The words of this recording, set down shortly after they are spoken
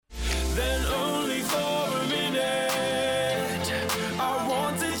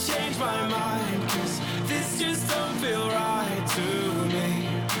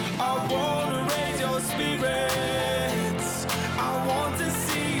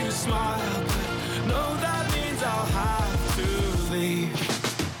leave.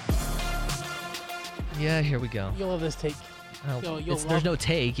 Yeah, here we go. You'll love this take. There's no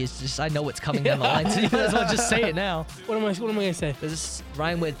take. It's just I know what's coming down the line, so you might as well just say it now. What am I gonna say? Does this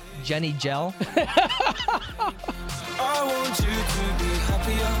rhyme with Jenny Gel? I want you to be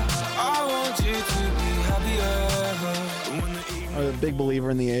happier. I want you to be happier. I'm a big believer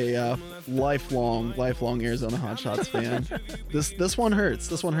in the AAF. Lifelong Arizona Hotshots fan. This one hurts.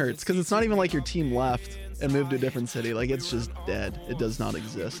 This one hurts because it's not even like your team left and moved to a different city. Like, it's just dead. It does not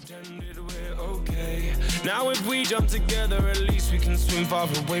exist. Okay. Now if we jump together, at least we can swim far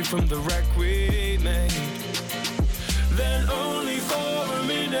away from the wreck we made. Then only for a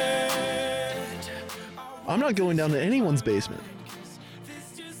minute. I'm not going down to anyone's basement.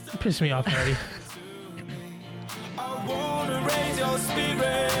 You pissed me off already. I wanna raise your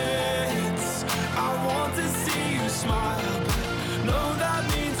spirits. I want to see you smile. But no, that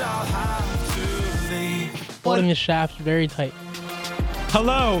means I'll have to leave. Holding the shaft very tight.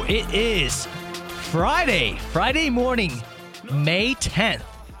 Hello, it is Friday morning, May 10th,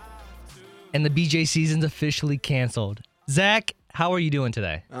 and the BJ season's officially canceled. Zach, how are you doing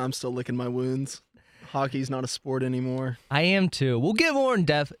today? I'm still licking my wounds. Hockey's not a sport anymore. I am too. We'll get more in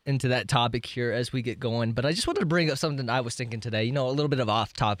depth into that topic here as we get going, but I just wanted to bring up something I was thinking today. You know, a little bit of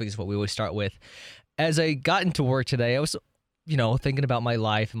off topic is what we always start with. As I got into work today, I was, thinking about my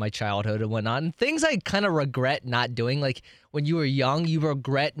life and my childhood and whatnot, and things I kind of regret not doing. Like when you were young, you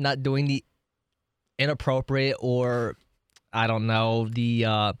regret not doing the inappropriate or, I don't know, the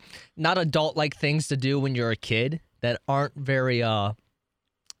not adult-like things to do when you're a kid that aren't very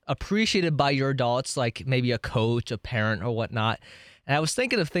appreciated by your adults, like maybe a coach, a parent, or whatnot. And I was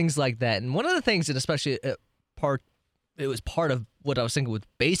thinking of things like that. And one of the things that especially it was part of what I was thinking with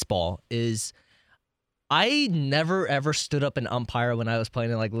baseball is I never, ever stood up an umpire when I was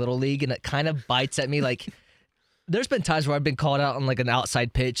playing in like Little League, and it kind of bites at me. Like there's been times where I've been called out on like an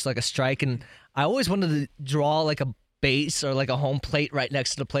outside pitch, like a strike, and I always wanted to draw like a base or like a home plate right next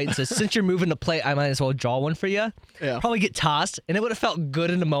to the plate and says, since you're moving the plate, I might as well draw one for you. Yeah. Probably get tossed, and it would have felt good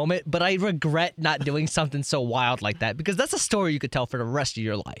in the moment, but I regret not doing something so wild like that because that's a story you could tell for the rest of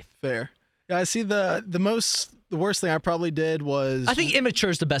your life. Fair. Yeah, I see the worst thing I probably did was... I think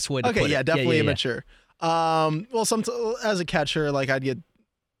immature is the best way to put it. Okay, yeah, definitely immature. Well, as a catcher, like I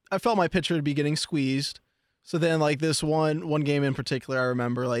felt my pitcher would be getting squeezed. So then like this one game in particular, I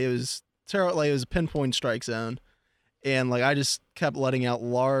remember like it was terrible, like it was a pinpoint strike zone. And like I just kept letting out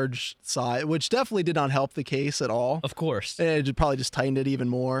large sigh, which definitely did not help the case at all. Of course. And it probably just tightened it even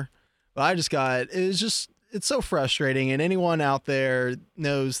more. But it's so frustrating. And anyone out there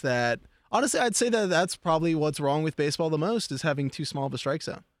knows that, honestly, I'd say that that's probably what's wrong with baseball the most is having too small of a strike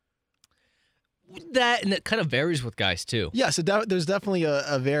zone. That, and it kind of varies with guys too. Yes, there's definitely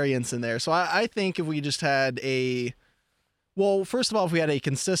a variance in there. So I think if we just had first of all, if we had a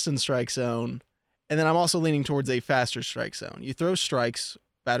consistent strike zone, and then I'm also leaning towards a faster strike zone. You throw strikes,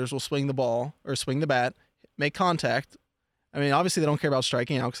 batters will swing the ball or swing the bat, make contact. I mean, obviously they don't care about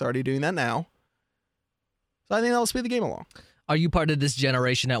striking out because they're already doing that now. So I think that'll speed the game along. Are you part of this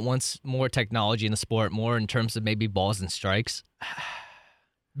generation that wants more technology in the sport, more in terms of maybe balls and strikes?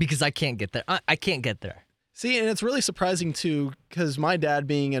 Because I can't get there. I can't get there. See, and it's really surprising too, because my dad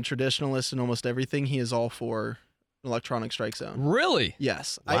being a traditionalist in almost everything, he is all for an electronic strike zone. Really?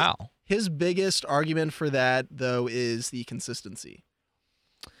 Yes. Wow. His biggest argument for that, though, is the consistency,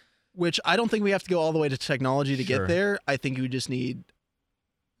 which I don't think we have to go all the way to technology to get there. I think you just needs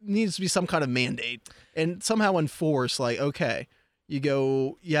to be some kind of mandate and somehow enforce, like, okay,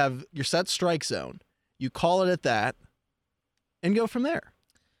 you have your set strike zone, you call it at that, and go from there.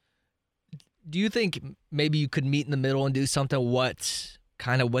 Do you think maybe you could meet in the middle and do something what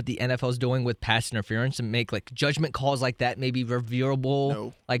the NFL is doing with pass interference and make like judgment calls like that maybe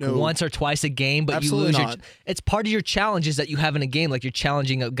reviewable once or twice a game, but Absolutely you lose it's part of your challenges that you have in a game, like you're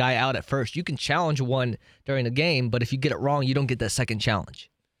challenging a guy out at first. You can challenge one during the game, but if you get it wrong, you don't get that second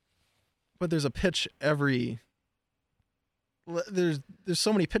challenge. But there's a pitch there's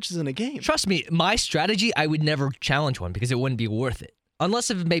so many pitches in a game. Trust me, my strategy, I would never challenge one because it wouldn't be worth it.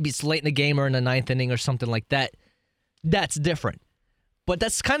 Unless if maybe it's late in the game or in the ninth inning or something like that, that's different. But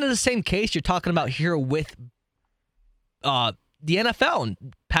that's kind of the same case you're talking about here with the NFL and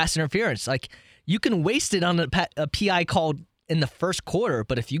pass interference. Like, you can waste it on a PI called in the first quarter,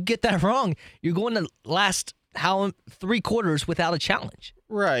 but if you get that wrong, you're going to last 3 quarters without a challenge.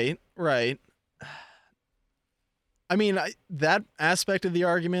 Right. I mean, that aspect of the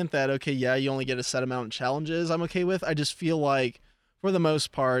argument that, okay, yeah, you only get a set amount of challenges, I'm okay with. I just feel like, for the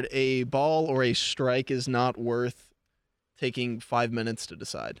most part, a ball or a strike is not worth taking 5 minutes to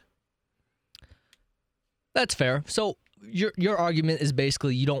decide. That's fair. So your argument is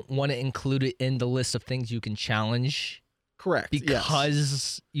basically you don't want to include it in the list of things you can challenge Correct.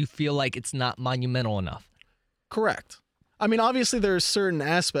 because you feel like it's not monumental enough. Correct. I mean, obviously there's certain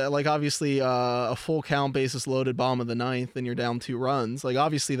aspect, like obviously a full count bases loaded bottom of the ninth and you're down 2 runs. Like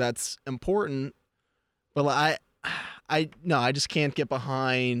obviously that's important, but I just can't get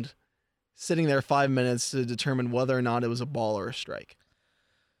behind sitting there 5 minutes to determine whether or not it was a ball or a strike.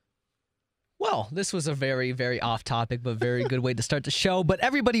 Well, this was a very, very off-topic, but very good way to start the show. But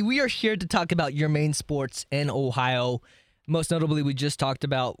everybody, we are here to talk about your main sports in Ohio. Most notably, we just talked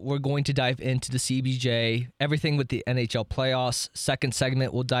about we're going to dive into the CBJ, everything with the NHL playoffs. Second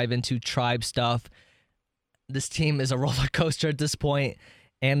segment, we'll dive into tribe stuff. This team is a roller coaster at this point,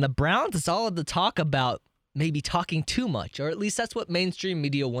 and the Browns, it's all the talk about maybe talking too much, or at least that's what mainstream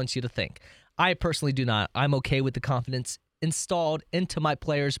media wants you to think. I personally do not. I'm okay with the confidence installed into my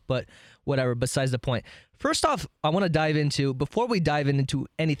players, but whatever, besides the point. First off, I want to dive into, before we dive into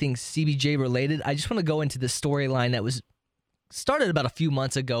anything CBJ related, I just want to go into the storyline that was started about a few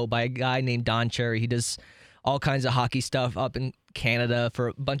months ago by a guy named Don Cherry. He does all kinds of hockey stuff up in Canada for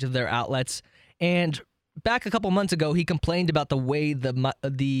a bunch of their outlets. And back a couple months ago, he complained about the way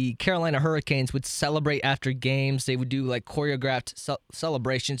the Carolina Hurricanes would celebrate after games. They would do like choreographed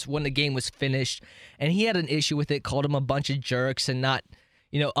celebrations when the game was finished. And he had an issue with it, called them a bunch of jerks and not,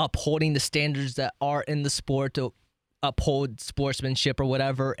 upholding the standards that are in the sport to uphold sportsmanship or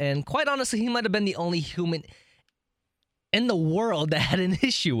whatever. And quite honestly, he might have been the only human in the world that had an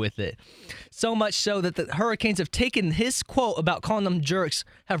issue with it. So much so that the Hurricanes have taken his quote about calling them jerks,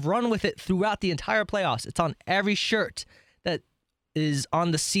 have run with it throughout the entire playoffs. It's on every shirt that is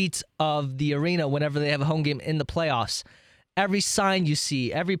on the seats of the arena whenever they have a home game in the playoffs. Every sign you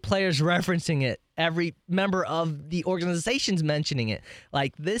see, every player's referencing it, every member of the organization's mentioning it.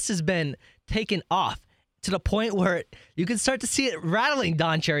 Like, this has been taken off to the point where you can start to see it rattling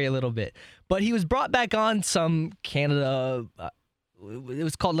Don Cherry a little bit. But he was brought back on some Canada, it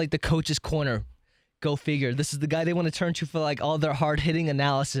was called like the Coach's Corner. Go figure. This is the guy they want to turn to for like all their hard-hitting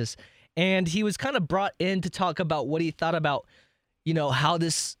analysis. And he was kind of brought in to talk about what he thought about, how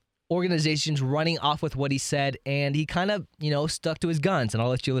this organization's running off with what he said. And he kind of, stuck to his guns. And I'll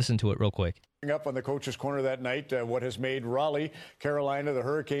let you listen to it real quick. Up on the Coach's Corner that night, what has made Raleigh, Carolina, the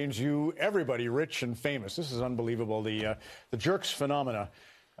Hurricanes, everybody rich and famous. This is unbelievable. The jerks phenomena.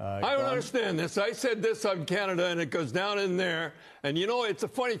 I don't understand this. I said this on Canada, and it goes down in there. And, it's a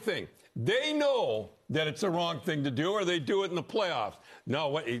funny thing. They know that it's the wrong thing to do, or they do it in the playoffs. Now,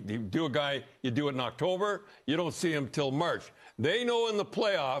 what you do you do it in October. You don't see him till March. They know in the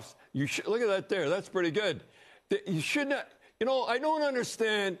playoffs, look at that there. That's pretty good. You should not. I don't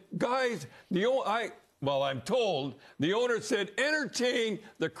understand. Guys, I'm told the owner said entertain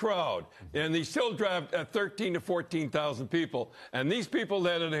the crowd. And they still draft at 13 to 14,000 people. And these people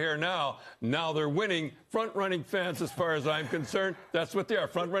that are here now they're winning front-running fans as far as I'm concerned. That's what they are,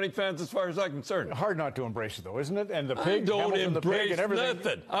 front-running fans as far as I'm concerned. Hard not to embrace it, though, isn't it? And the pig, I don't embrace and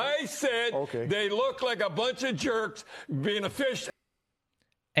nothing. I said They look like a bunch of jerks being a fish.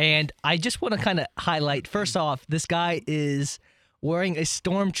 And I just want to kind of highlight, first off, this guy is wearing a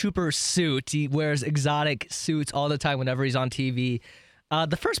stormtrooper suit. He wears exotic suits all the time whenever he's on TV.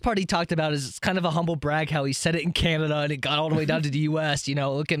 The first part he talked about is kind of a humble brag how he said it in Canada and it got all the way down to the U.S.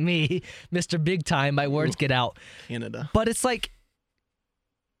 Look at me, Mr. Big Time, my words get out. Canada. But it's like,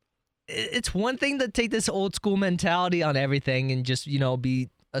 it's one thing to take this old school mentality on everything and just, be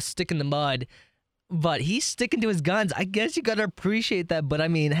a stick in the mud. But he's sticking to his guns. I guess you got to appreciate that. But,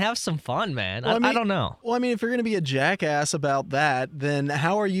 have some fun, man. Well, I don't know. Well, if you're going to be a jackass about that, then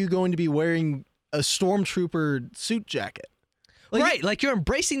how are you going to be wearing a stormtrooper suit jacket? Right. Like, you're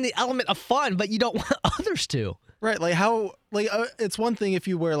embracing the element of fun, but you don't want others to. Right. Like, how, it's one thing if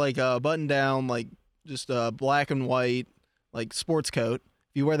you wear, like, a button-down, like, just a black and white, like, sports coat.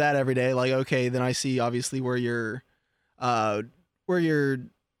 If you wear that every day, like, okay, then I see, obviously, what's the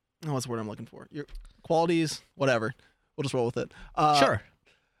word I'm looking for? Your qualities, whatever. We'll just roll with it. Sure.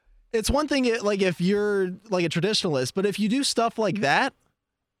 It's one thing, if you're like a traditionalist, but if you do stuff like that,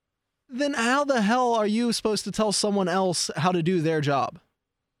 then how the hell are you supposed to tell someone else how to do their job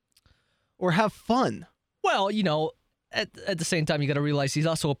or have fun? Well, at the same time, you got to realize he's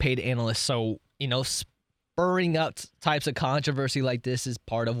also a paid analyst. So, spurring up types of controversy like this is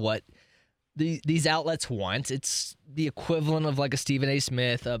part of what these outlets want. It's the equivalent of like a Stephen A.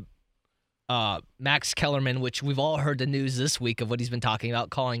 Smith, Max Kellerman, which we've all heard the news this week of what he's been talking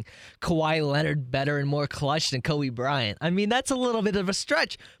about, calling Kawhi Leonard better and more clutch than Kobe Bryant. That's a little bit of a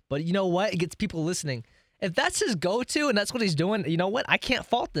stretch, but you know what? It gets people listening. if that's his go-to and that's what he's doing, you know what? I can't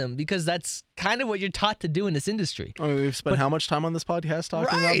fault them because that's kind of what you're taught to do in this industry. I mean, we've spent how much time on this podcast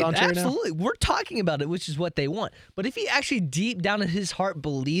talking about Don Cherry now? Absolutely. We're talking about it, which is what they want. But if he actually deep down in his heart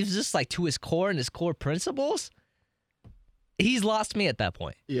believes this, like to his core and his core principles, he's lost me at that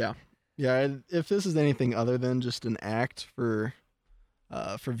point. Yeah. Yeah, if this is anything other than just an act for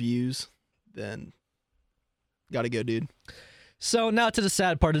views, then gotta go, dude. So now to the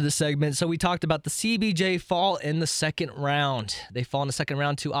sad part of the segment. So we talked about the CBJ fall in the second round. They fall in the second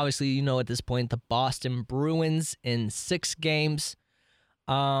round to, obviously, you know at this point, the Boston Bruins in 6 games.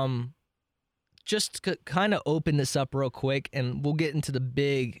 Just to kind of open this up real quick, and we'll get into the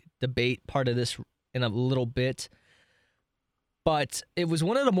big debate part of this in a little bit. But it was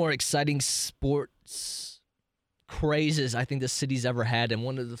one of the more exciting sports crazes I think the city's ever had, and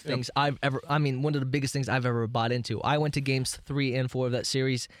one of the things one of the biggest things I've ever bought into. I went to games 3 and 4 of that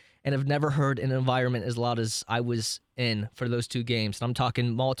series and have never heard an environment as loud as I was in for those 2 games. And I'm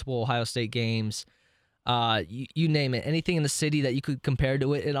talking multiple Ohio State games, you name it. Anything in the city that you could compare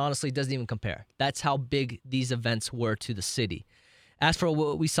to it, it honestly doesn't even compare. That's how big these events were to the city. As for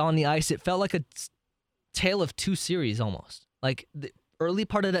what we saw on the ice, it felt like a tale of 2 series almost. Like the early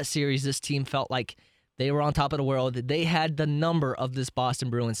part of that series, this team felt like they were on top of the world. They had the number of this Boston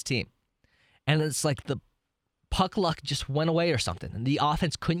Bruins team. And it's like the puck luck just went away or something. And the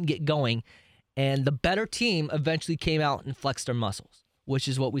offense couldn't get going. And the better team eventually came out and flexed their muscles, which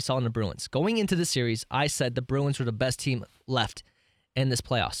is what we saw in the Bruins. Going into the series, I said the Bruins were the best team left in this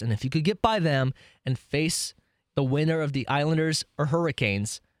playoffs. And if you could get by them and face the winner of the Islanders or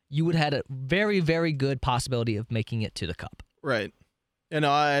Hurricanes, you would have had a very, very good possibility of making it to the Cup. Right. And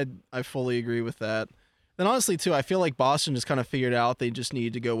I fully agree with that. And honestly, too, I feel like Boston just kind of figured out they just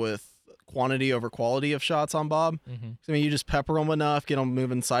need to go with quantity over quality of shots on Bob. Mm-hmm. I mean, you just pepper them enough, get them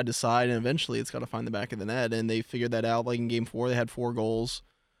moving side to side, and eventually it's got to find the back of the net. And they figured that out. Like in Game 4, they had 4 goals.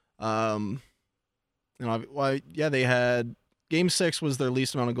 They had Game 6 was their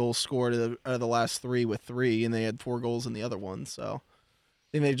least amount of goals scored out of the last 3 with 3, and they had 4 goals in the other one. So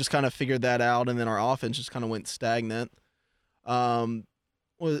I think they just kind of figured that out, and then our offense just kind of went stagnant. I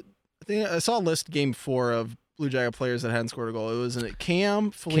think I saw a list Game 4 of Blue Jacket players that hadn't scored a goal. It was Cam,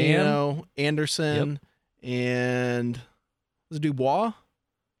 Foligno, Anderson, and was it Dubois?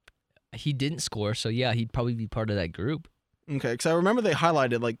 He didn't score, so yeah, he'd probably be part of that group. Okay, because I remember they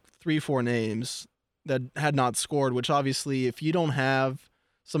highlighted like 3-4 names that had not scored, which obviously if you don't have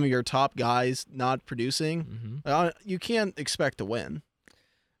some of your top guys not producing, you can't expect to win.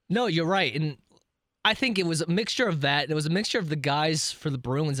 No, you're right. And I think it was a mixture of that. It was a mixture of the guys for the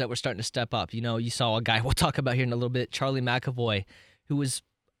Bruins that were starting to step up. You know, you saw a guy we'll talk about here in a little bit, Charlie McAvoy, who was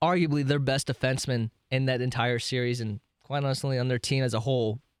arguably their best defenseman in that entire series and quite honestly on their team as a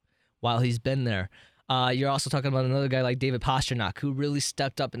whole while he's been there. You're also talking about another guy like David Pastrnak, who really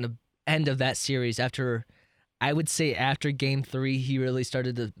stepped up in the end of that series after Game 3, he really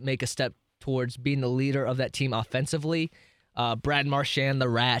started to make a step towards being the leader of that team offensively. Brad Marchand, the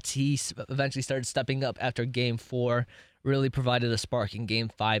Rat, he eventually started stepping up after Game 4, really provided a spark in Game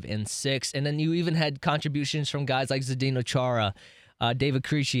 5 and 6. And then you even had contributions from guys like Zdeno Chara, David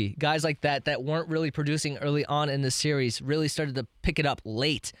Krejci, guys like that weren't really producing early on in the series, really started to pick it up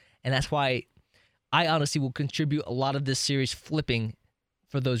late. And that's why I honestly will contribute a lot of this series flipping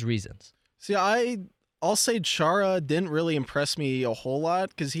for those reasons. See, I'll say Chara didn't really impress me a whole lot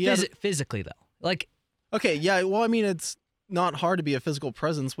because he physically though. Like, okay, yeah, well, I mean, it's not hard to be a physical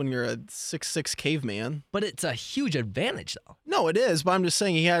presence when you're a 6'6" caveman. But it's a huge advantage, though. No, it is. But I'm just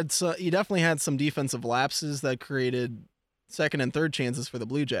saying he definitely had some defensive lapses that created second and third chances for the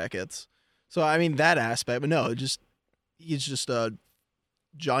Blue Jackets. So I mean that aspect, but no, he's just a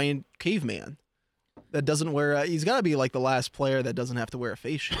giant caveman that doesn't wear. He's got to be like the last player that doesn't have to wear a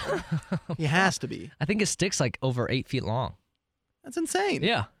face shield. He has to be. I think his stick's like over 8 feet long. That's insane.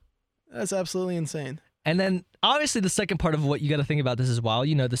 Yeah, that's absolutely insane. And then, obviously, the second part of what you got to think about this is while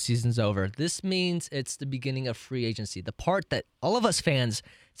you know the season's over, this means it's the beginning of free agency. The part that all of us fans,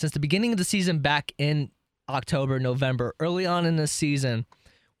 since the beginning of the season back in October, November, early on in the season,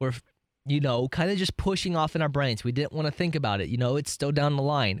 were, kind of just pushing off in our brains. We didn't want to think about it. It's still down the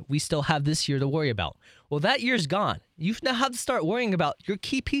line. We still have this year to worry about. Well, that year's gone. You now have to start worrying about your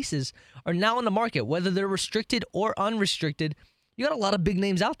key pieces are now in the market, whether they're restricted or unrestricted. You got a lot of big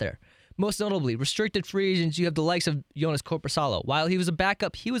names out there. Most notably, restricted free agents, you have the likes of Jonas Korpisalo. While he was a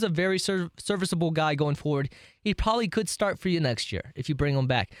backup, he was a very serviceable guy going forward. He probably could start for you next year if you bring him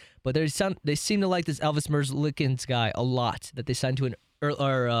back. But they seem to like this Elvis Merzlikins guy a lot that they signed to an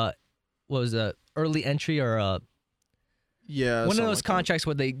early entry or one of those contracts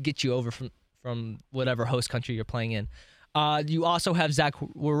where they get you over from whatever host country you're playing in. You also have Zach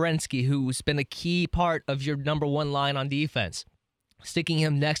Werenski, who's been a key part of your number one line on defense, sticking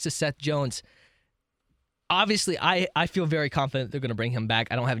him next to Seth Jones. Obviously, I feel very confident they're going to bring him back.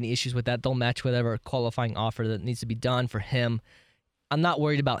 I don't have any issues with that. They'll match whatever qualifying offer that needs to be done for him. I'm not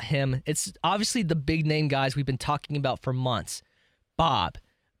worried about him. It's obviously the big-name guys we've been talking about for months. Bob,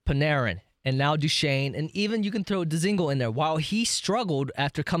 Panarin, and now Duchesne, and even you can throw Dzingel in there. While he struggled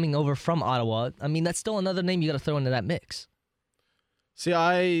after coming over from Ottawa, I mean, that's still another name you got to throw into that mix. See,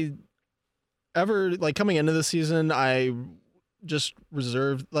 coming into the season, I just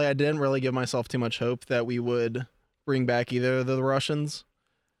reserved, I didn't really give myself too much hope that we would bring back either of the Russians.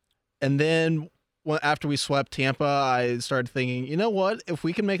 And then after we swept Tampa, I started thinking, you know what? If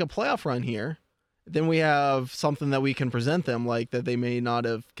we can make a playoff run here, then we have something that we can present them like that they may not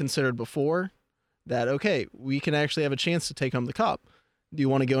have considered before. That, okay, we can actually have a chance to take home the cup. Do you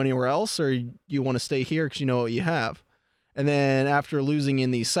want to go anywhere else, or do you want to stay here because you know what you have? And then after losing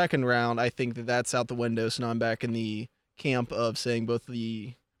in the second round, I think that that's out the window. So now I'm back in the camp of saying both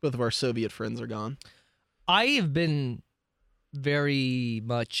of our Soviet friends are gone. I have been very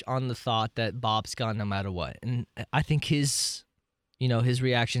much on the thought that Bob's gone no matter what, and I think his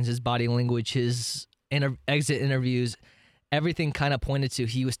reactions, his body language, his exit interviews, everything kind of pointed to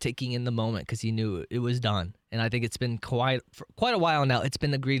he was taking in the moment because he knew it was done. And I think it's been for quite a while now. It's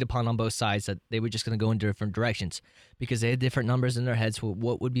been agreed upon on both sides that they were just going to go in different directions because they had different numbers in their heads for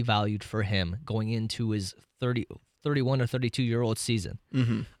what would be valued for him going into his 31 or 32-year-old season.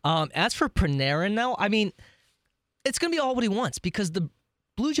 Mm-hmm. As for Panarin now, I mean, it's going to be all what he wants because the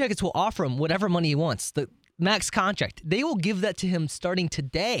Blue Jackets will offer him whatever money he wants. The max contract. They will give that to him starting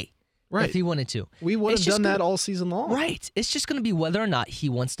today. Right. If he wanted to. We would have done that all season long. Right. It's just going to be whether or not he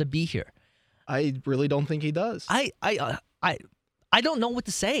wants to be here. I really don't think he does. I don't know what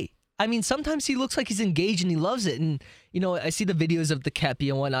to say. I mean, sometimes he looks like he's engaged and he loves it. And, I see the videos of the Kepi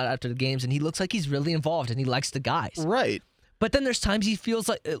and whatnot after the games, and he looks like he's really involved and he likes the guys. Right. But then there's times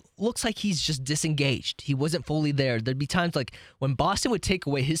it looks like he's just disengaged. He wasn't fully there. There'd be times like when Boston would take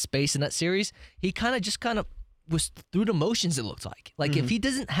away his space in that series, he kind of was through the motions, it looked like. Like, if he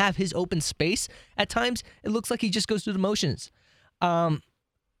doesn't have his open space at times, it looks like he just goes through the motions.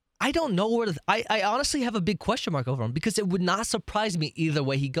 I don't know where I honestly have a big question mark over him because it would not surprise me either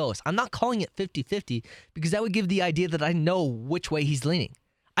way he goes. I'm not calling it 50-50 because that would give the idea that I know which way he's leaning.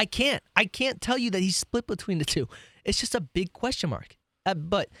 I can't tell you that he's split between the two. It's just a big question mark.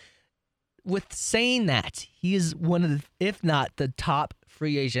 But with saying that, he is one of the, if not the top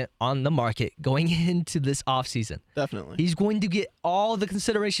free agent on the market going into this offseason. Definitely. He's going to get all the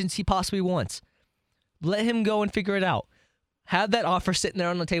considerations he possibly wants. Let him go and figure it out. Have that offer sitting there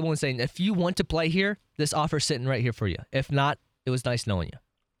on the table and saying, if you want to play here, this offer's sitting right here for you. If not, it was nice knowing you.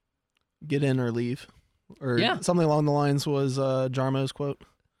 Get in or leave. Or Yeah. something along the lines was Jarmo's quote.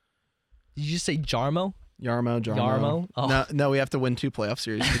 Did you just say Jarmo? Jarmo. Oh. No, we have to win 2 playoff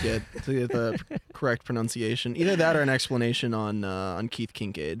series to get the correct pronunciation. Either that or an explanation on Keith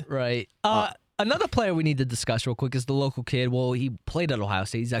Kincaid. Right. Another player we need to discuss real quick is the local kid. Well, he played at Ohio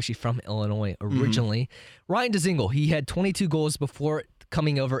State. He's actually from Illinois originally. Ryan Dzingel. He had 22 goals before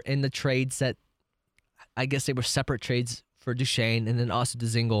coming over in the trades that I guess they were separate trades for Duchesne and then also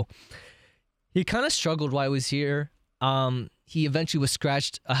Dzingel. He kind of struggled while he was here. He eventually was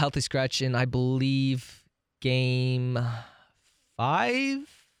a healthy scratch in, I believe, game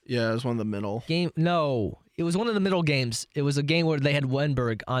 5? Yeah, it was one of the middle. No, it was one of the middle games. It was a game where they had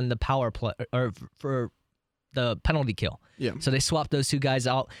Wenberg on the power play or for the penalty kill. Yeah. So they swapped those two guys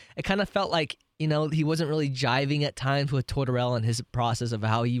out. It kind of felt like, he wasn't really jiving at times with Tortorella and his process of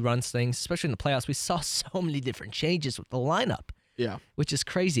how he runs things, especially in the playoffs. We saw so many different changes with the lineup. Yeah. Which is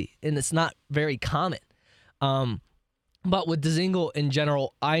crazy, and it's not very common. But with Dzingel in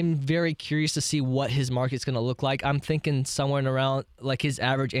general, I'm very curious to see what his market's going to look like. I'm thinking somewhere in around, like his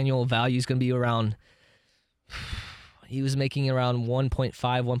average annual value is going to be around, he was making around 1.5,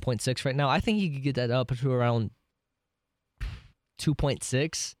 1.6 right now. I think he could get that up to around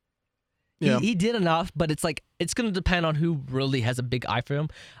 2.6. Yeah. He did enough, but it's going to depend on who really has a big eye for him.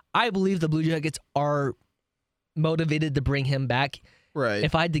 I believe the Blue Jackets are motivated to bring him back. Right.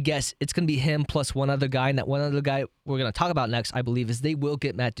 If I had to guess, it's going to be him plus one other guy, and that one other guy we're going to talk about next, I believe, is they will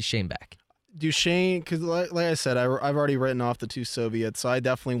get Matt Duchesne back. Duchesne, because like I said, I've already written off the 2 Soviets, so I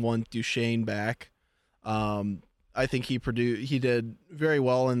definitely want Duchesne back. I think he did very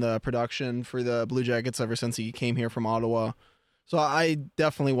well in the production for the Blue Jackets ever since he came here from Ottawa. So I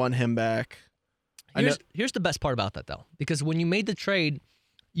definitely want him back. Here's the best part about that, though, because when you made the trade,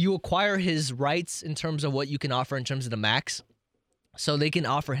 you acquire his rights in terms of what you can offer in terms of the max. so they can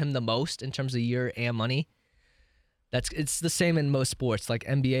offer him the most in terms of year and money. It's the same in most sports, like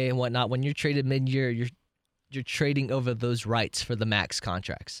NBA and whatnot. When you're traded mid-year, you're trading over those rights for the max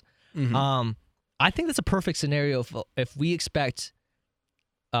contracts. Mm-hmm. I think that's a perfect scenario if we expect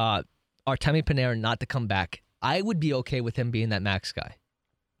Artemi Panarin not to come back. I would be okay with him being that max guy.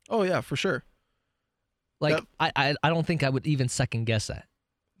 Oh yeah, for sure. Like I don't think I would even second guess that.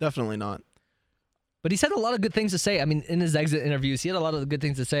 Definitely not. But he's had a lot of good things to say. I mean, in his exit interviews, he had a lot of good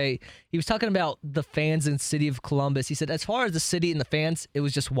things to say. He was talking about the fans in the city of Columbus. He said, as far as the city and the fans, it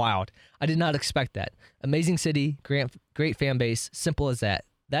was just wild. I did not expect that. Amazing city, great fan base, simple as that.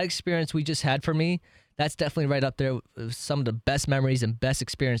 That experience we just had for me, that's definitely right up there with some of the best memories and best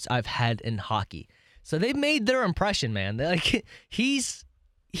experience I've had in hockey. So they made their impression, man. They're like, he's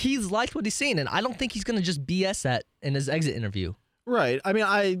liked what he's seen, and I don't think he's going to just BS that in his exit interview. Right. I mean,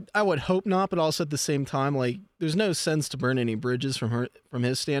 I would hope not, but also at the same time, like, there's no sense to burn any bridges from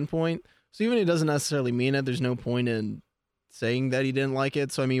his standpoint. So even if he doesn't necessarily mean it, there's no point in saying that he didn't like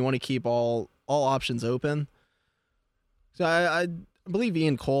it. So I mean, you want to keep all options open. So I believe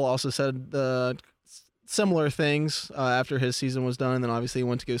Ian Cole also said similar things after his season was done, and then obviously he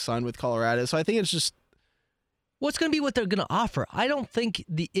went to go sign with Colorado. So I think it's just. Well, it's going to be what they're going to offer. I don't think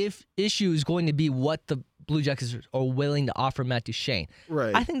the issue is going to be what the Blue Jackets are willing to offer Matt Duchene.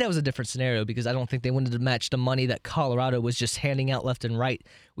 Right. I think that was a different scenario because I don't think they wanted to match the money that Colorado was just handing out left and right.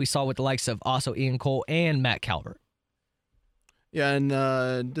 We saw with the likes of also Ian Cole and Matt Calvert. Yeah,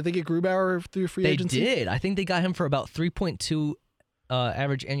 and did they get Grubauer through free agency? They did. I think they got him for about 3.2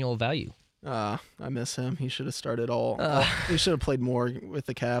 average annual value. I miss him. He should have started he should have played more with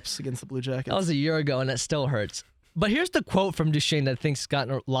the Caps against the Blue Jackets. That was a year ago, and that still hurts. But here's the quote from Duchene that I think's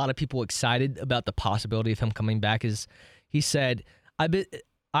gotten a lot of people excited about the possibility of him coming back. Is he said,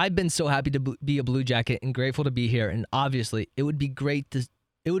 "I've been so happy to be a Blue Jacket and grateful to be here, and obviously it would be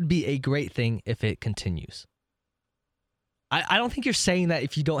a great thing if it continues." I don't think you're saying that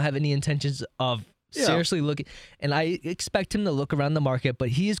if you don't have any intentions of seriously looking, and I expect him to look around the market, but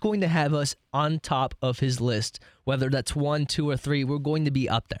he is going to have us on top of his list, whether that's 1, 2, or 3. We're going to be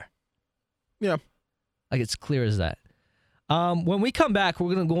up there. Yeah. Like, it's clear as that. When we come back,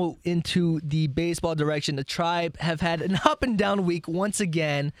 we're going to go into the baseball direction. The Tribe have had an up and down week once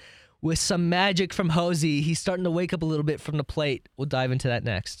again with some magic from Jose. He's starting to wake up a little bit from the plate. We'll dive into that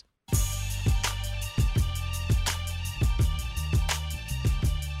next.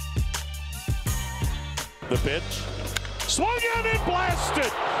 The pitch. Swung on and blasted.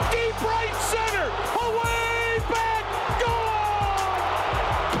 Deep right center. Away back. Gone.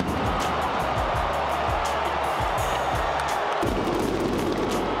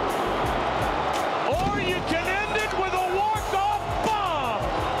 Or you can end it with a walk-off bomb.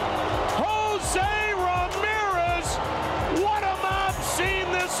 Jose Ramirez. What a mob scene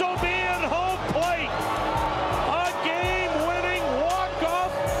this will be in home plate. A game-winning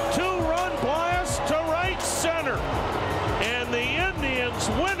walk-off two-run blast to right center. And the Indians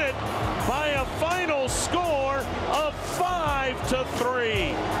win it by a final score of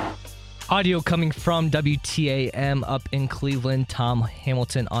 5-3. Audio coming from WTAM up in Cleveland. Tom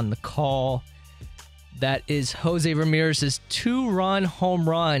Hamilton on the call. That is Jose Ramirez's 2-run home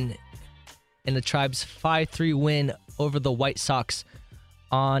run in the Tribe's 5-3 win over the White Sox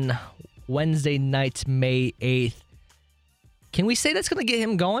on Wednesday night, May 8th. Can we say that's going to get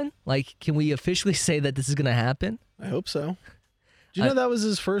him going? Like, can we officially say that this is going to happen? I hope so. Do you know that was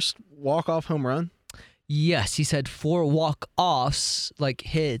his first walk-off home run? Yes, he's had 4 walk-offs, like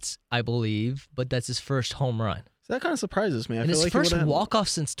hits, I believe, but that's his first home run. So that kind of surprises me. I And feel his like first walk-off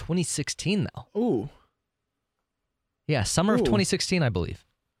since 2016, though. Ooh. Yeah, summer of Ooh. 2016, I believe.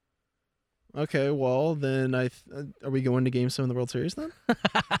 Okay, well, then are we going to Game 7 of the World Series then?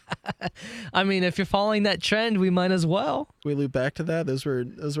 I mean, if you're following that trend, we might as well. Can we loop back to that? Those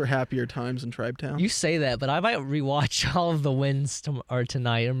were happier times in Tribe Town. You say that, but I might rewatch all of the wins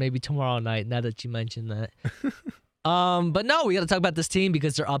tonight or maybe tomorrow night, now that you mentioned that. But no, we got to talk about this team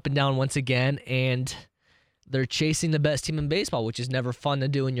because they're up and down once again, and they're chasing the best team in baseball, which is never fun to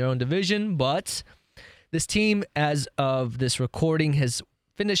do in your own division. But this team, as of this recording, has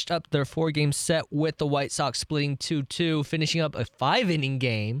finished up their 4-game set with the White Sox splitting 2-2, finishing up a 5-inning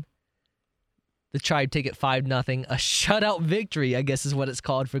game. The Tribe take it 5-0. A shutout victory, I guess is what it's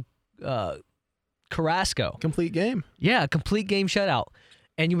called for Carrasco. Complete game. Yeah, a complete game shutout.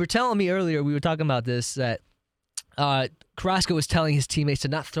 And you were telling me earlier, we were talking about this, that Carrasco was telling his teammates to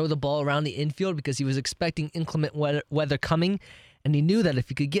not throw the ball around the infield because he was expecting inclement weather coming, and he knew that if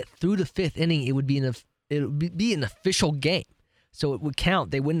he could get through the 5th inning, it would be an official game. So it would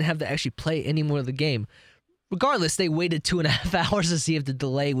count. They wouldn't have to actually play any more of the game. regardless, they waited 2.5 hours to see if the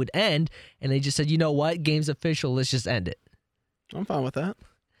delay would end, and they just said, you know what, game's official, let's just end it. I'm fine with that.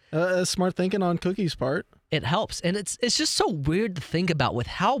 Smart thinking on Cookie's part. It helps, and it's just so weird to think about with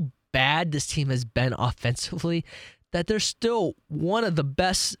how bad this team has been offensively that they're still one of the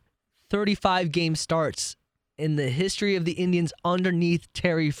best 35-game starts in the history of the Indians underneath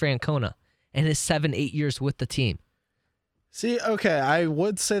Terry Francona and his 7-8 years with the team. See, okay, I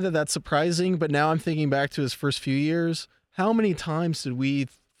would say that that's surprising, but now I'm thinking back to his first few years. How many times did we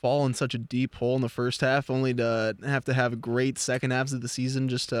fall in such a deep hole in the first half only to have great second halves of the season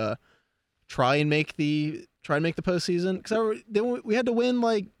just to try and make the postseason? Because we had to win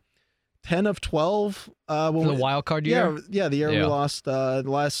like 10 of 12 For the wild card year? Yeah, the year we lost the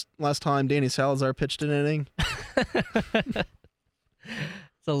last time Danny Salazar pitched an inning.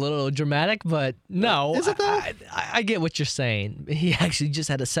 It's a little dramatic, but no. Is it though? I get what you're saying. He actually just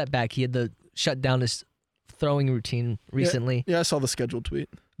had a setback. He had to shut down his throwing routine recently. Yeah, I saw the scheduled tweet.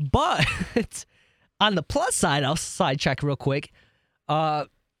 But on the plus side, I'll sidetrack real quick.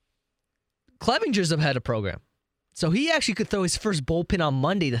 Clevinger's ahead of program. So he actually could throw his first bullpen on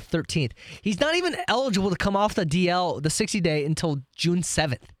Monday, the 13th. He's not even eligible to come off the DL, the 60-day, until June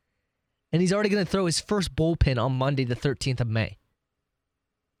 7th. And he's already going to throw his first bullpen on Monday, the 13th of May.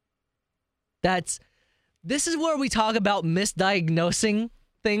 This is where we talk about misdiagnosing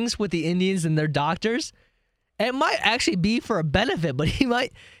things with the Indians and their doctors. It might actually be for a benefit, but he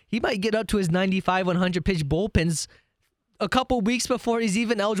might get up to his 95, 100 pitch bullpens a couple weeks before he's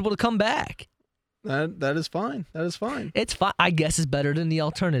even eligible to come back. That is fine. That is fine. It's fine. I guess it's better than the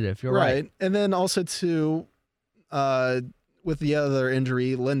alternative. You're right. And then also too, with the other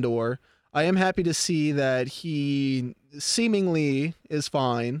injury, Lindor, I am happy to see that he seemingly is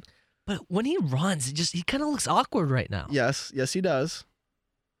fine. But when he runs, he kind of looks awkward right now. Yes, he does.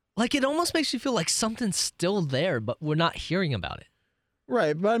 Like it almost makes you feel like something's still there, but we're not hearing about it.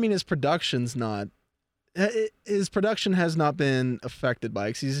 Right, but I mean his production has not been affected by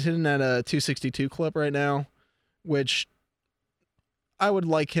it. 'Cause he's hitting at a 262 clip right now, which I would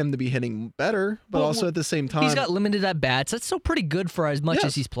like him to be hitting better, but also at the same time, he's got limited at bats. That's still pretty good for as much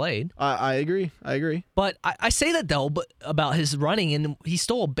as he's played. I agree. But I say that though, but about his running, and he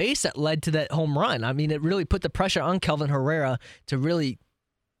stole a base that led to that home run. I mean, it really put the pressure on Kelvin Herrera to really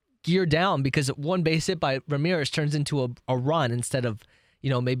gear down because one base hit by Ramirez turns into a run instead of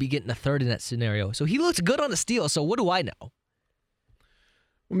maybe getting a third in that scenario. So he looks good on the steal. So what do I know? Well,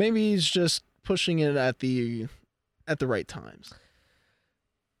 maybe he's just pushing it at the right times.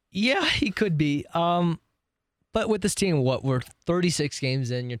 Yeah, he could be. But with this team, we're 36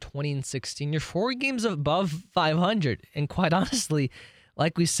 games in, you're 20-16, you're 4 games above 500. And quite honestly,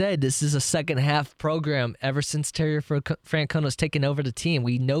 like we said, this is a second half program ever since Terry Francona's taken over the team.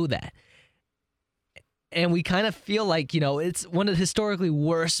 We know that. And we kind of feel like, it's one of the historically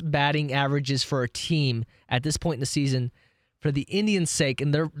worst batting averages for a team at this point in the season for the Indians' sake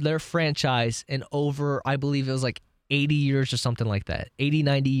and their franchise in over, I believe it was like 80 years or something like that. 80,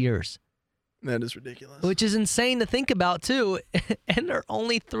 90 years. That is ridiculous. Which is insane to think about, too. And they're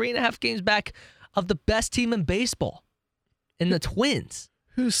only 3.5 games back of the best team in baseball, in the Twins.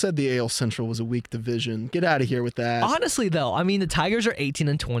 Who said the AL Central was a weak division? Get out of here with that. Honestly, though, I mean, the Tigers are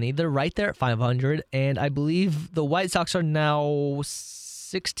 18-20. They're right there at 500. And I believe the White Sox are now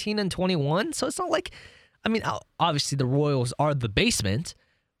 16-21. So it's not like, I mean, obviously the Royals are the basement,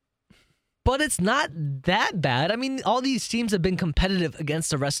 but it's not that bad. I mean, all these teams have been competitive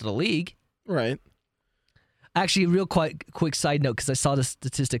against the rest of the league. Right. Actually, real quick side note, because I saw this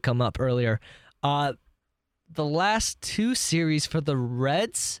statistic come up earlier. The last 2 series for the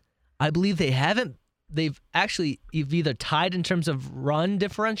Reds, I believe they've either tied in terms of run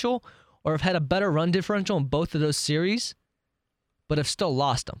differential or have had a better run differential in both of those series, but have still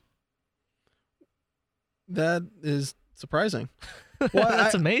lost them. That is surprising. Well,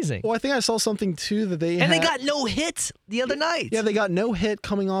 that's amazing. Well, I think I saw something too that they got no hits the other night. Yeah, they got no hit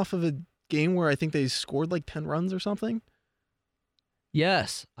coming off of a game where I think they scored like 10 runs or something.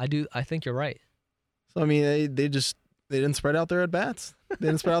 Yes, I do. I think you're right. So I mean, they didn't spread out their at bats. They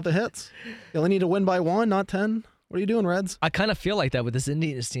didn't spread out the hits. They only need to win by 1, not 10. What are you doing, Reds? I kind of feel like that with this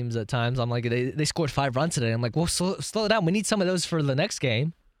Indians teams at times. I'm like, they scored 5 runs today. I'm like, well, slow it down. We need some of those for the next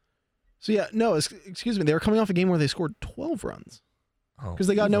game. So yeah, no, excuse me. They were coming off a game where they scored 12 runs because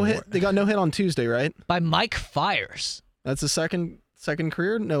they got no hit. They got no hit on Tuesday, right? By Mike Fiers. That's the second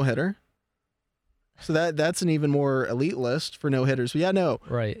career no hitter. So that's an even more elite list for no hitters. But yeah, no.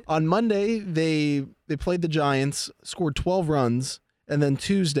 Right. On Monday they played the Giants, scored 12 runs, and then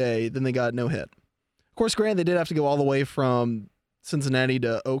Tuesday they got no hit. Of course, granted, they did have to go all the way from Cincinnati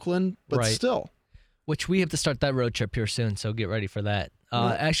to Oakland, but still. which we have to start that road trip here soon, so get ready for that.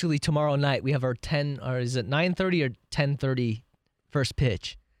 Actually, tomorrow night we have our 9:30 or 10:30 first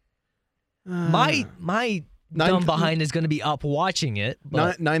pitch. My dumb behind is going to be up watching it.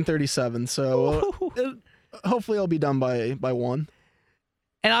 9:37. So hopefully I'll be done by 1.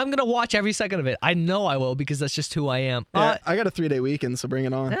 And I'm going to watch every second of it. I know I will because that's just who I am. Yeah, I got a 3-day weekend, so bring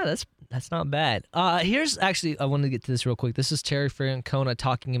it on. Yeah, that's not bad. Here's actually, I wanted to get to this real quick. This is Terry Francona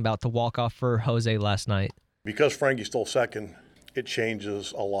talking about the walk-off for Jose last night. Because Frankie stole second, it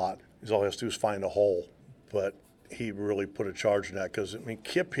changes a lot. All he has to do is find a hole. But he really put a charge in that because,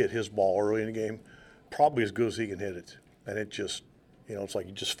 Kip hit his ball early in the game probably as good as he can hit it. And it just, it's like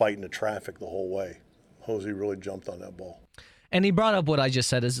you're just fighting the traffic the whole way. Jose really jumped on that ball. And he brought up what I just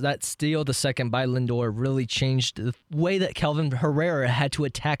said, is that steal the second by Lindor really changed the way that Kelvin Herrera had to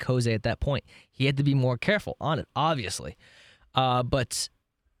attack Jose at that point. He had to be more careful on it, obviously. But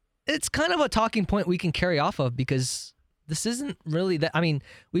it's kind of a talking point we can carry off of because this isn't really that.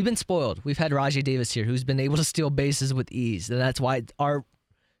 We've been spoiled. We've had Rajai Davis here who's been able to steal bases with ease. And that's why our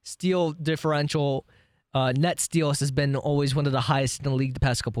steal differential, net steals, has been always one of the highest in the league the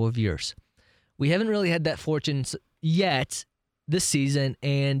past couple of years. We haven't really had that fortune yet this season,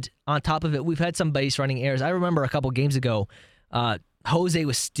 and on top of it, we've had some base running errors. I remember a couple games ago, Jose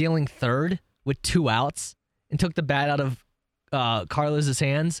was stealing third with 2 outs and took the bat out of Carlos's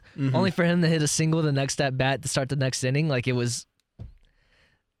hands, only for him to hit a single the next at bat to start the next inning. It's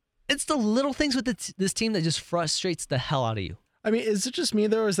the little things with this team that just frustrates the hell out of you. Is it just me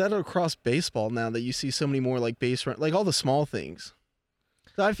though, or is that across baseball now that you see so many more base run, all the small things?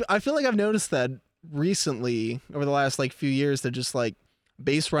 I feel like I've noticed that recently over the last few years. They're just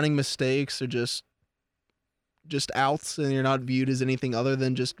base running mistakes or just outs, and you're not viewed as anything other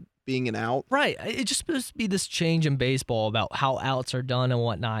than just being an out. Right. It's just supposed to be this change in baseball about how outs are done and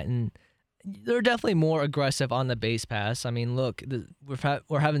whatnot, and they're definitely more aggressive on the base pass. Look,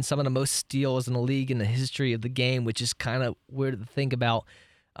 we're having some of the most steals in the league in the history of the game, which is kind of weird to think about.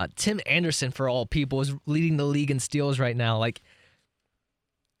 Tim Anderson, for all people, is leading the league in steals right now.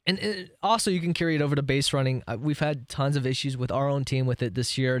 And also, you can carry it over to base running. We've had tons of issues with our own team with it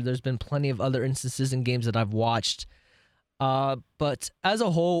this year. There's been plenty of other instances in games that I've watched. But as a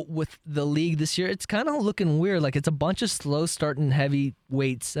whole, with the league this year, it's kind of looking weird. It's a bunch of slow starting heavy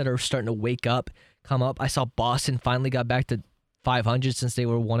weights that are starting to wake up, come up. I saw Boston finally got back to 500 since they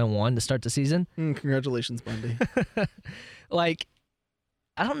were 1-1 to start the season. Congratulations, Bundy.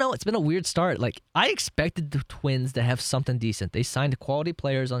 I don't know. It's been a weird start. I expected the Twins to have something decent. They signed quality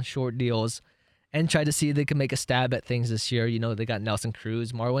players on short deals and tried to see if they could make a stab at things this year. They got Nelson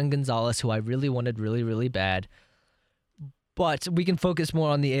Cruz, Marwin Gonzalez, who I really wanted really, really bad. But we can focus more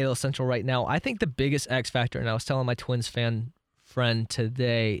on the AL Central right now. I think the biggest X factor, and I was telling my Twins fan friend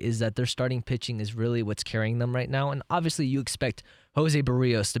today, is that their starting pitching is really what's carrying them right now. And obviously you expect Jose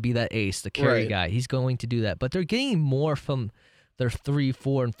Barrios to be that ace, the carry guy. He's going to do that. But they're getting more from their 3,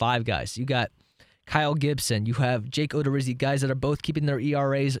 4, and 5 guys. You got Kyle Gibson. You have Jake Odorizzi, guys that are both keeping their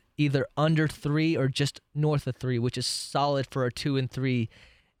ERAs either under 3 or just north of 3, which is solid for a 2 and 3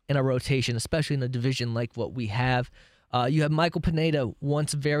 in a rotation, especially in a division like what we have. You have Michael Pineda,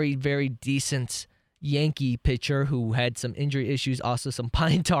 once very, very decent Yankee pitcher who had some injury issues, also some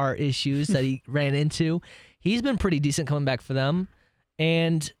pine tar issues that he ran into. He's been pretty decent coming back for them,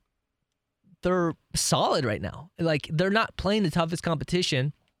 and they're solid right now. They're not playing the toughest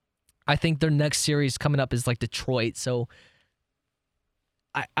competition. I think their next series coming up is Detroit, so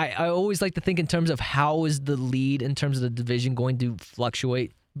I always like to think in terms of how is the lead in terms of the division going to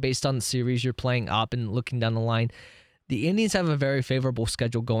fluctuate based on the series you're playing up and looking down the line. The Indians have a very favorable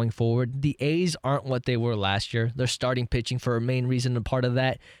schedule going forward. The A's aren't what they were last year. They're starting pitching for a main reason, and part of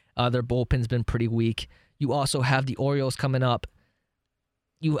that, their bullpen's been pretty weak. You also have the Orioles coming up.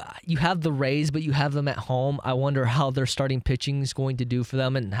 You have the Rays, but you have them at home. I wonder how their starting pitching is going to do for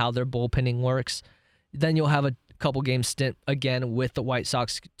them and how their bullpenning works. Then you'll have a couple games stint again with the White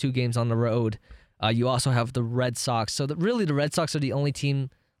Sox, 2 games on the road. You also have the Red Sox. So really the Red Sox are the only team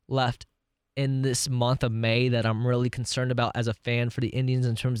left in this month of May that I'm really concerned about as a fan for the Indians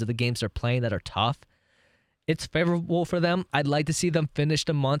in terms of the games they're playing that are tough. It's favorable for them. I'd like to see them finish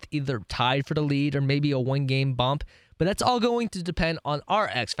the month either tied for the lead or maybe a 1-game bump. But that's all going to depend on our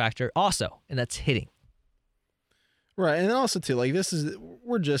X factor also, and that's hitting. Right, and also too,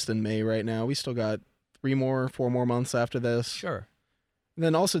 we're just in May right now. We still got 4 more months after this. Sure. And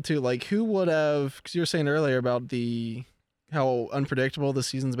then also too, who would have? Because you were saying earlier about how unpredictable the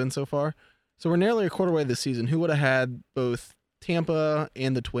season's been so far. So we're nearly a quarter way this season. Who would have had both Tampa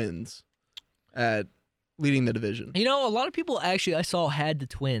and the Twins at leading the division? A lot of people actually I saw had the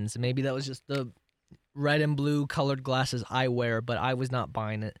Twins. Maybe that was just the red and blue colored glasses I wear, but I was not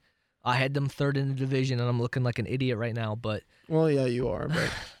buying it. I had them third in the division, and I'm looking like an idiot right now. But Well, yeah, you are, but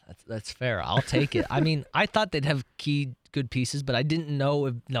that's fair. I'll take it. I mean, I thought they'd have key good pieces, but I didn't know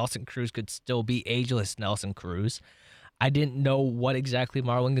if Nelson Cruz could still be ageless Nelson Cruz. I didn't know what exactly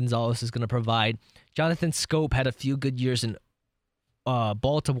Marlon Gonzalez is going to provide. Jonathan Scope had a few good years in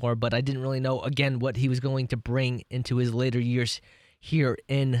Baltimore, but I didn't really know, again, what he was going to bring into his later years here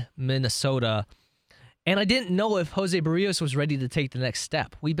in Minnesota. And I didn't know if Jose Barrios was ready to take the next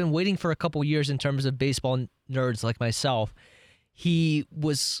step. We've been waiting for a couple years in terms of baseball nerds like myself. He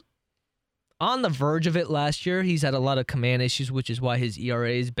was on the verge of it last year. He's had a lot of command issues, which is why his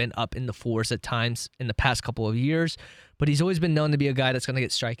ERA has been up in the fours at times in the past couple of years. But he's always been known to be a guy that's going to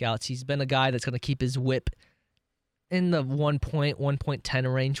get strikeouts. He's been a guy that's going to keep his whip in the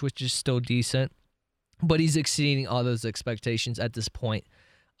 1.10 range, which is still decent. But he's exceeding all those expectations at this point.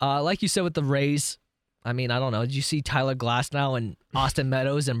 Like you said with the Rays, I mean, I don't know. Did you see Tyler Glasnow and Austin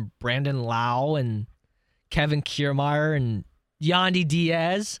Meadows and Brandon Lau and Kevin Kiermaier and Yandy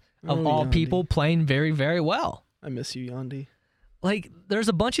Diaz, of all Yandy. people, playing very, very well? I miss you, Yandy. Like, there's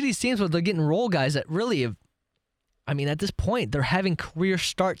a bunch of these teams where they're getting role guys that really have, I mean, at this point, they're having career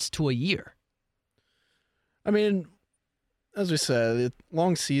starts to a year. I mean, as we said,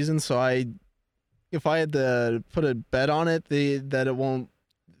 long season, so if I had to put a bet on it,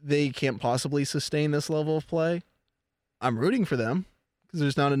 they can't possibly sustain this level of play. I'm rooting for them because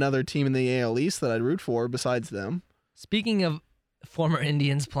there's not another team in the AL East that I'd root for besides them. Speaking of former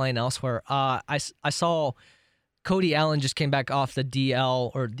Indians playing elsewhere, I saw Cody Allen just came back off the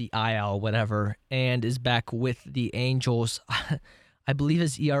DL or the IL, whatever, and is back with the Angels. I believe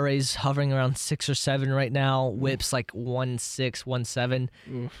his ERA is hovering around 6 or 7 right now. Whip's like 1.6,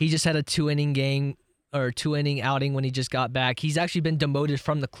 1.7. He just had a 2-inning outing when he just got back. He's actually been demoted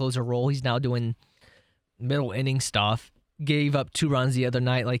from the closer role. He's now doing middle inning stuff. Gave up 2 runs the other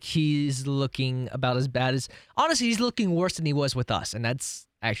night. Like, he's looking about as bad as... Honestly, he's looking worse than he was with us, and that's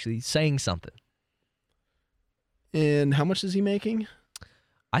actually saying something. And how much is he making?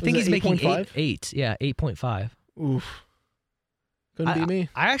 I think he's making 8.5? 8. Yeah, 8.5. Oof. Couldn't be me.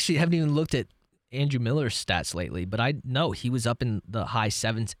 I actually haven't even looked at Andrew Miller's stats lately, but I know he was up in the high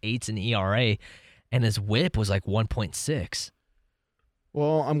 7s, 8s in ERA, and his whip was like 1.6.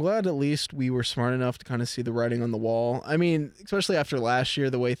 Well, I'm glad at least we were smart enough to kind of see the writing on the wall. I mean, especially after last year,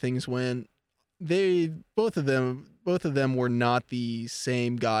 the way things went, both of them were not the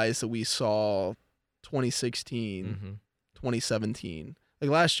same guys that we saw 2016, 2017. Like,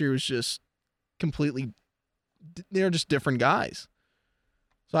 last year was just completely, they're just different guys.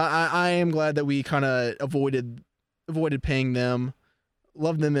 So I am glad that we kind of avoided paying them.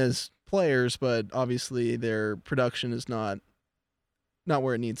 Love them as players, but obviously their production is not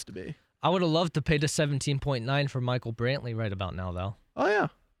where it needs to be. I would have loved to pay the 17.9 for Michael Brantley right about now, though. Oh yeah,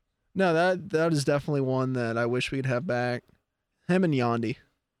 no, that is definitely one that I wish we'd have back. Him and Yandy.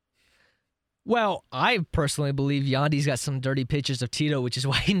 Well, I personally believe Yandy's got some dirty pictures of Tito, which is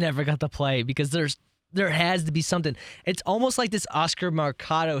why he never got to play, because there has to be something. It's almost like this Oscar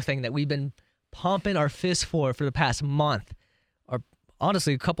Mercado thing that we've been pumping our fists for the past month, or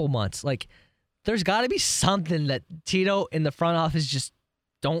honestly a couple months. Like, there's got to be something that Tito in the front office just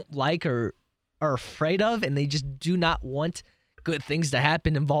don't like or are afraid of, and they just do not want good things to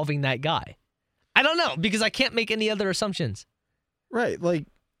happen involving that guy. I don't know, because I can't make any other assumptions. Right, like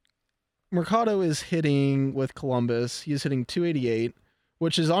Mercado is hitting with Columbus. He is hitting 288,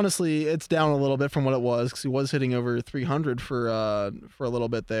 which is honestly, it's down a little bit from what it was, because he was hitting over 300 for a little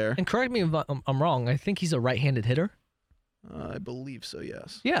bit there. And correct me if I'm wrong. I think he's a right-handed hitter. I believe so,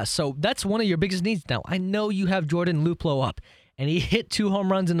 yes. Yeah, so that's one of your biggest needs now. I know you have Jordan Luplow up, and he hit 2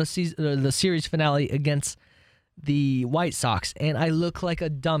 home runs in the series finale against the White Sox, and I look like a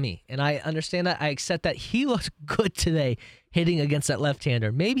dummy, and I understand that. I accept that. He looks good today hitting against that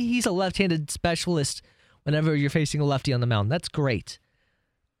left-hander. Maybe he's a left-handed specialist whenever you're facing a lefty on the mound. That's great.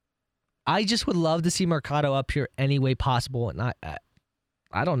 I just would love to see Mercado up here any way possible, and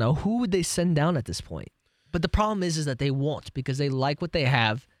I don't know. Who would they send down at this point? But the problem is that they won't, because they like what they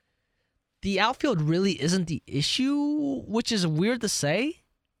have. The outfield really isn't the issue, which is weird to say.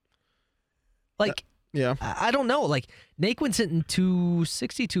 Like, yeah, I don't know. Like, Naquin's hitting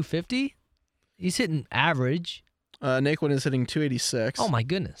 260, 250. He's hitting average. Naquin is hitting 286. Oh, my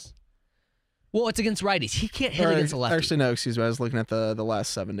goodness. Well, it's against righties. He can't hit against a lefty. Actually, no, excuse me. I was looking at the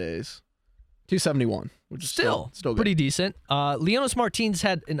last 7 days. 271, which is still good. Pretty decent. Leonis Martins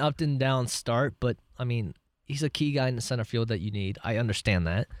had an up and down start, but, I mean, he's a key guy in the center field that you need. I understand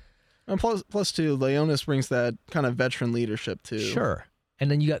that. And plus too, Leonis brings that kind of veteran leadership too. Sure.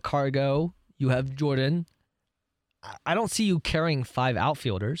 And then you got Cargo. You have Jordan. I don't see you carrying 5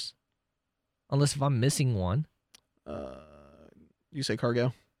 outfielders, unless if I'm missing one. You say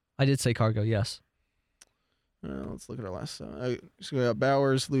Cargo? I did say Cargo, yes. Let's look at our last. So we got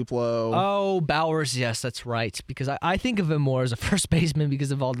Bowers, Luplow. Oh, Bowers, yes, that's right. Because I think of him more as a first baseman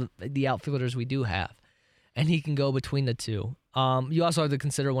because of all the outfielders we do have. And he can go between the two. You also have to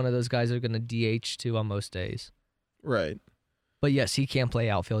consider one of those guys that are going to DH too on most days. Right. But yes, he can play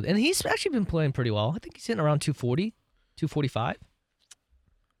outfield. And he's actually been playing pretty well. I think he's hitting around 240, 245.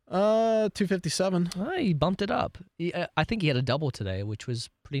 257. He bumped it up. I think he had a double today, which was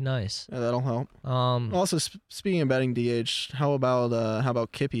pretty nice. Yeah, that'll help. Also, speaking of batting DH, how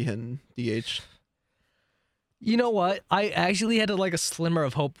about Kippy hitting DH? You know what? I actually had a slimmer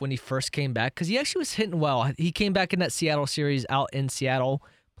of hope when he first came back because he actually was hitting well. He came back in that Seattle series out in Seattle,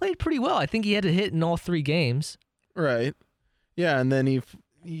 played pretty well. I think he had a hit in all 3 games. Right. Yeah, and then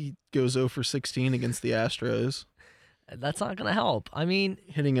he goes 0 for 16 against the Astros. That's not gonna help. I mean,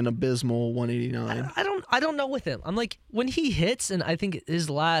 hitting an abysmal 189. I don't know with him. I'm like, when he hits, and I think his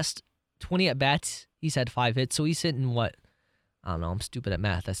last 20 at bats, he's had 5 hits, so he's hitting what? I don't know. I'm stupid at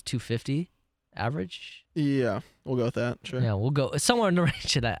math. That's 250 average. Yeah, we'll go with that. Sure. Yeah, we'll go somewhere in the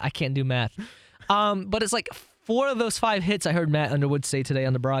range of that. I can't do math. But it's like 4 of those 5 hits I heard Matt Underwood say today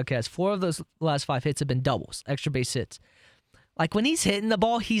on the broadcast. 4 of those last 5 hits have been doubles, extra base hits. Like when he's hitting the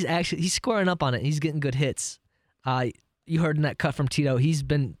ball, he's squaring up on it. He's getting good hits. You heard in that cut from Tito, he's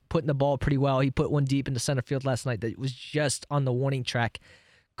been putting the ball pretty well. He put one deep into center field last night that was just on the warning track.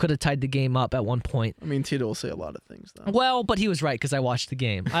 Could have tied the game up at one point. I mean, Tito will say a lot of things, though. Well, but he was right because I watched the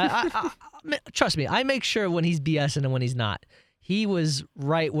game. I trust me, I make sure when he's BSing and when he's not. He was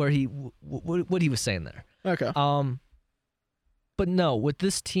right where what he was saying there. Okay. But no, with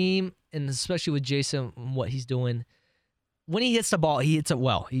this team, and especially with Jason and what he's doing, when he hits the ball, he hits it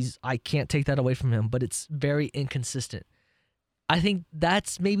well. I can't take that away from him, but it's very inconsistent. I think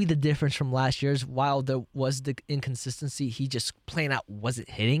that's maybe the difference from last year's. While there was the inconsistency, he just plain out wasn't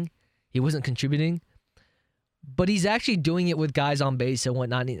hitting. He wasn't contributing. But he's actually doing it with guys on base and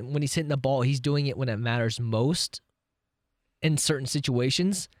whatnot. When he's hitting the ball, he's doing it when it matters most in certain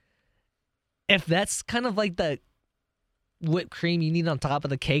situations. If that's kind of like the whipped cream you need on top of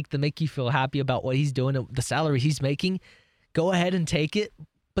the cake to make you feel happy about what he's doing, the salary he's making, go ahead and take it.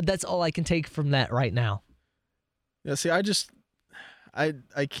 But that's all I can take from that right now. Yeah, see,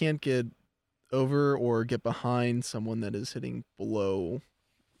 I can't get over or get behind someone that is hitting below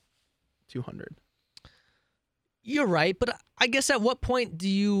 200. You're right, but I guess at what point do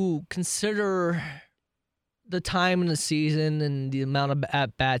you consider the time in the season and the amount of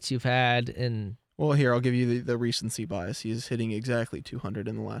at-bats you've had? And well, here, I'll give you the recency bias. He is hitting exactly 200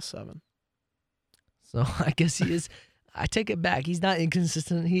 in the last 7. So I guess he is. I take it back. He's not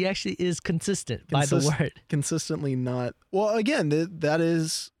inconsistent. He actually is consistent by the word. Consistently not. Well, again, that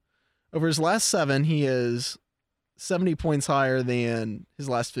is, over his last 7, he is 70 points higher than his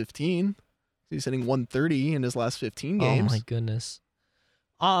last 15. He's hitting 130 in his last 15 games. Oh my goodness.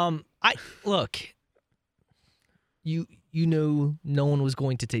 Look. You know no one was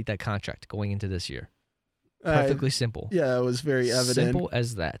going to take that contract going into this year. Perfectly simple. Yeah, it was very evident. Simple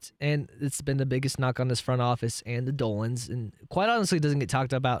as that. And it's been the biggest knock on this front office and the Dolans, and quite honestly doesn't get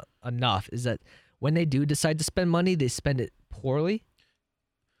talked about enough, is that when they do decide to spend money, they spend it poorly.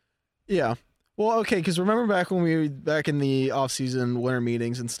 Yeah. Well, okay, because remember back when we were back in the offseason winter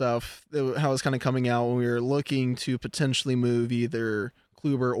meetings and stuff, how it was kind of coming out when we were looking to potentially move either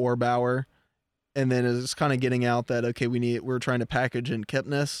Kluber or Bauer, and then it was kind of getting out that, okay, we're trying to package in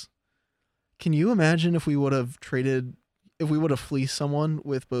Kipnis. Can you imagine if we would have fleeced someone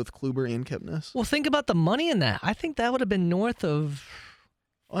with both Kluber and Kipnis? Well, think about the money in that. I think that would have been north of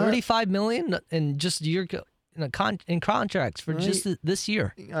 $35 million in just in contracts for just this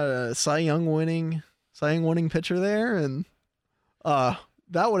year. Cy Young winning pitcher there, and that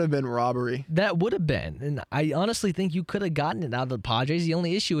would have been robbery. That would have been, and I honestly think you could have gotten it out of the Padres. The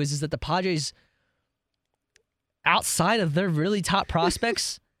only issue is that the Padres, outside of their really top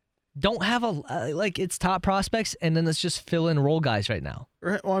prospects, don't have it's top prospects, and then it's just fill in role guys right now.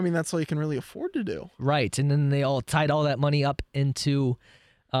 Right. Well, I mean, that's all you can really afford to do. Right, and then they all tied all that money up into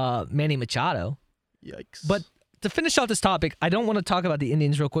Manny Machado. Yikes. But to finish off this topic, I don't want to talk about the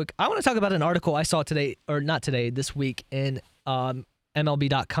Indians real quick. I want to talk about an article I saw today, or not today, this week in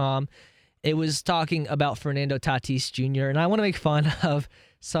MLB.com. It was talking about Fernando Tatis Jr., and I want to make fun of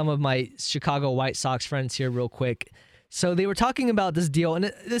some of my Chicago White Sox friends here real quick. So they were talking about this deal,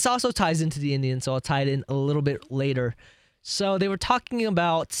 and this also ties into the Indians, so I'll tie it in a little bit later. So they were talking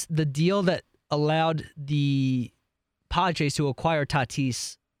about the deal that allowed the Padres to acquire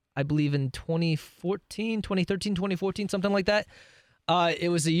Tatis, I believe in 2013, 2014, something like that.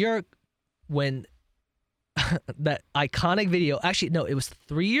 It was a year when that iconic video, actually, no, it was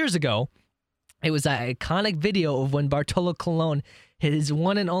 3 years ago. It was that iconic video of when Bartolo Colon hit his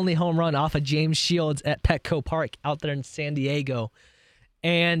one and only home run off of James Shields at Petco Park out there in San Diego.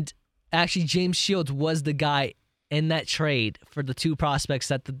 And actually, James Shields was the guy in that trade for the two prospects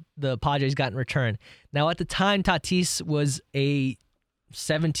that the Padres got in return. Now, at the time, Tatis was a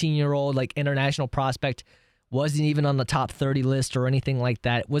 17-year-old like international prospect, wasn't even on the top 30 list or anything like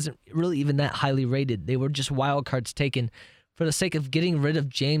that. It wasn't really even that highly rated. They were just wild cards taken for the sake of getting rid of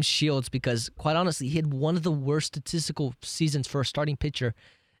James Shields because, quite honestly, he had one of the worst statistical seasons for a starting pitcher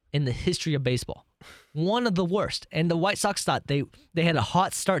in the history of baseball. One of the worst. And the White Sox thought they had a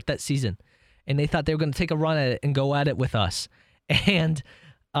hot start that season, and they thought they were going to take a run at it and go at it with us. And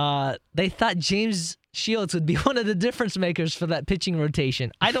they thought James Shields would be one of the difference makers for that pitching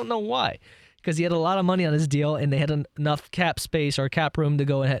rotation. I don't know why, because he had a lot of money on his deal, and they had enough cap space or cap room to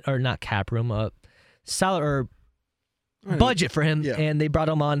go ahead, or not cap room, salary or budget for him, and they brought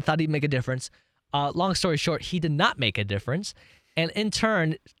him on, thought he'd make a difference. Long story short, he did not make a difference. And in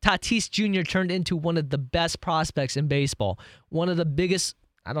turn, Tatis Jr. turned into one of the best prospects in baseball. One of the biggest,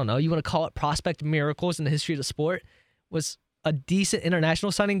 I don't know, you want to call it prospect miracles in the history of the sport. Was a decent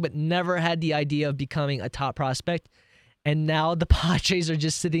international signing, but never had the idea of becoming a top prospect. And now the Padres are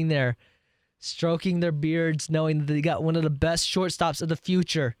just sitting there stroking their beards, knowing that they got one of the best shortstops of the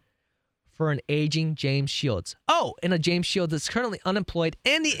future for an aging James Shields. Oh, and a James Shields that's currently unemployed,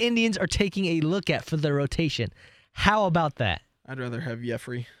 and the Indians are taking a look at for their rotation. How about that? I'd rather have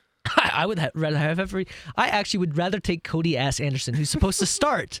Jeffrey. I would rather have Jeffrey. I actually would rather take Cody Ass Anderson, who's supposed to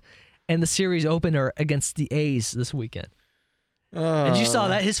start in the series opener against the A's this weekend. And you saw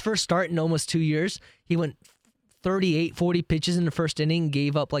that, his first start in almost 2 years. He went 38, 40 pitches in the first inning,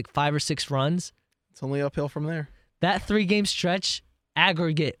 gave up like 5 or 6 runs. It's only uphill from there. That 3-game stretch,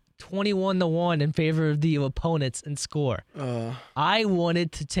 aggregate 21-1 in favor of the opponents and score. I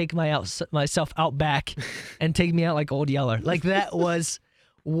wanted to take myself out back and take me out like Old Yeller. Like, that was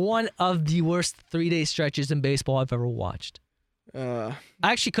one of the worst 3-day stretches in baseball I've ever watched. I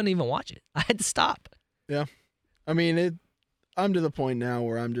actually couldn't even watch it. I had to stop. Yeah. I mean, I'm to the point now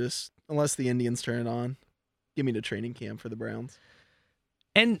where I'm just, unless the Indians turn it on, give me to training camp for the Browns.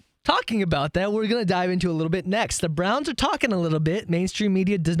 And talking about that, we're going to dive into a little bit next. The Browns are talking a little bit. Mainstream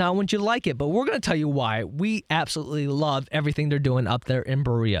media does not want you to like it, but we're going to tell you why. We absolutely love everything they're doing up there in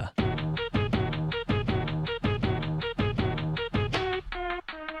Berea.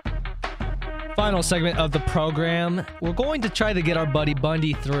 Final segment of the program. We're going to try to get our buddy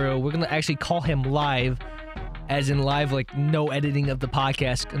Bundy through. We're going to actually call him live, as in live, like no editing of the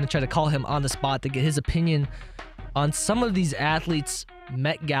podcast. Going to try to call him on the spot to get his opinion on some of these athletes'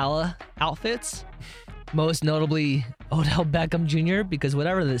 Met Gala outfits. Most notably Odell Beckham Jr., because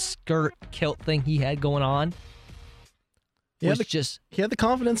whatever the skirt kilt thing he had going on, he had the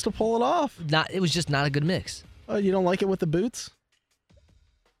confidence to pull it off. It was just not a good mix. Oh, you don't like it with the boots?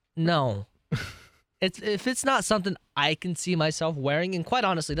 No. If it's not something I can see myself wearing, and quite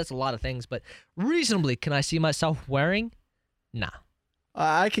honestly, that's a lot of things, but reasonably, can I see myself wearing? Nah.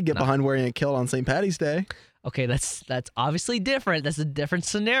 I could get behind wearing a kilt on St. Patty's Day. Okay, that's obviously different. That's a different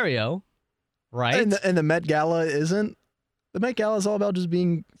scenario, right? And the Met Gala isn't. The Met Gala is all about just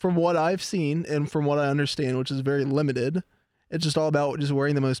being, from what I've seen and from what I understand, which is very limited, it's just all about just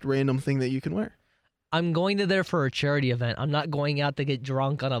wearing the most random thing that you can wear. I'm going to there for a charity event. I'm not going out to get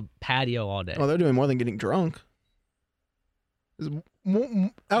drunk on a patio all day. Oh, they're doing more than getting drunk.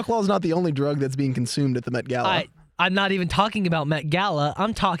 Alcohol is not the only drug that's being consumed at the Met Gala. I'm not even talking about Met Gala.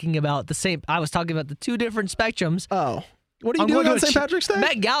 I'm talking about I was talking about the two different spectrums. Oh. What are you doing on St. Patrick's Day?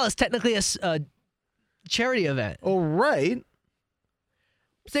 Met Gala is technically a charity event. Oh, right.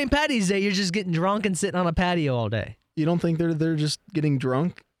 St. Patty's Day, you're just getting drunk and sitting on a patio all day. You don't think they're just getting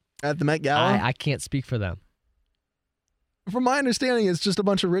drunk at the Met Gala? I can't speak for them. From my understanding, it's just a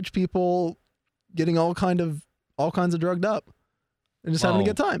bunch of rich people getting all kinds of drugged up and just having a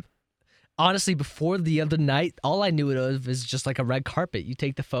good time. Honestly, before the other night, all I knew it was just like a red carpet. You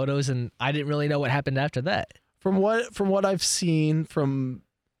take the photos, and I didn't really know what happened after that. From what I've seen from,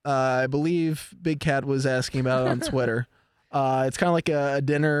 I believe Big Cat was asking about it on Twitter. It's kind of like a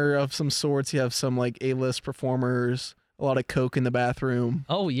dinner of some sorts. You have some like A-list performers, a lot of coke in the bathroom.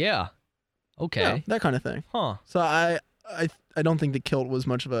 Oh yeah, okay, yeah, that kind of thing. Huh? So I don't think the kilt was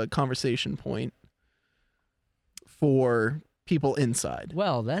much of a conversation point for people inside.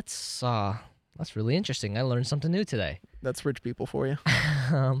 Well, that's really interesting. I learned something new today. That's rich people for you.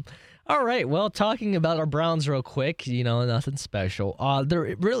 All right. Well, talking about our Browns real quick, nothing special.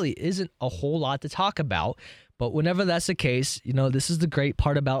 There really isn't a whole lot to talk about. But whenever that's the case, this is the great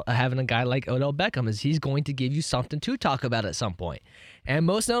part about having a guy like Odell Beckham is he's going to give you something to talk about at some point. And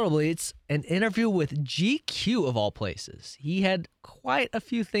most notably, it's an interview with GQ of all places. He had quite a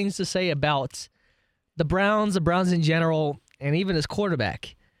few things to say about the Browns in general, and even his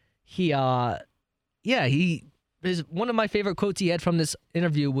quarterback. One of my favorite quotes he had from this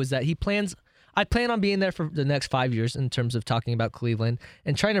interview was that I plan on being there for the next 5 years in terms of talking about Cleveland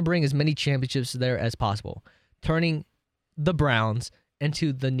and trying to bring as many championships there as possible, turning the Browns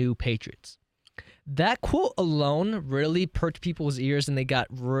into the new Patriots. That quote alone really perked people's ears, and they got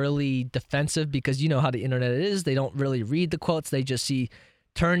really defensive because you know how the internet is. They don't really read the quotes. They just see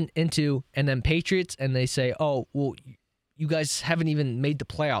turn into and then Patriots, and they say, oh, well, you guys haven't even made the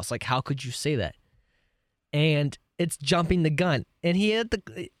playoffs. Like, how could you say that? And it's jumping the gun. And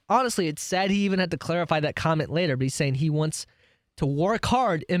honestly, it's sad he even had to clarify that comment later, but he's saying he wants to work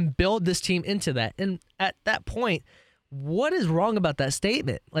hard and build this team into that. And at that point, what is wrong about that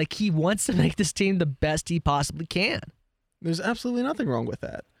statement? Like, he wants to make this team the best he possibly can. There's absolutely nothing wrong with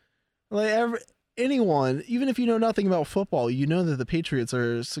that. Like, anyone, even if you know nothing about football, you know that the Patriots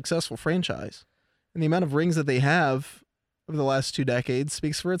are a successful franchise. And the amount of rings that they have over the last 2 decades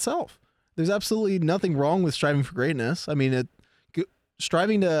speaks for itself. There's absolutely nothing wrong with striving for greatness. I mean,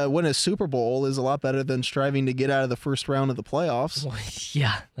 striving to win a Super Bowl is a lot better than striving to get out of the first round of the playoffs. Well,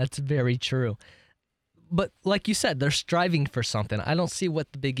 yeah, that's very true. But like you said, they're striving for something. I don't see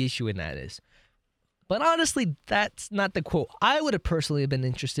what the big issue in that is. But honestly, that's not the quote I would have personally been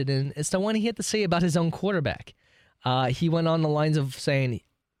interested in. It's the one he had to say about his own quarterback. He went on the lines of saying,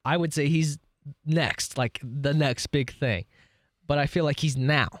 I would say he's next, like the next big thing. But I feel like he's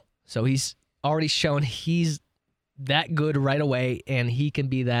now. So he's already shown he's that good right away, and he can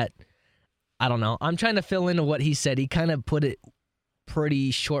be that. I don't know. I'm trying to fill in what he said. He kind of put it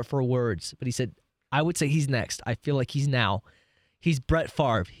pretty short for words, but he said, I would say he's next. I feel like he's now. He's Brett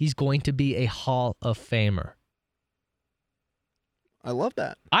Favre. He's going to be a Hall of Famer. I love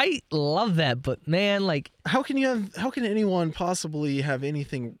that. I love that, but man, like, how can anyone possibly have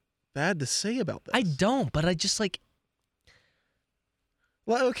anything bad to say about this? I don't, but I just like.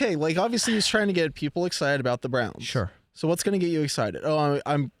 Well, okay, like obviously he's trying to get people excited about the Browns. Sure. So what's going to get you excited? Oh,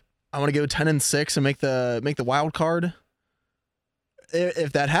 I want to go 10-6 and make the wild card.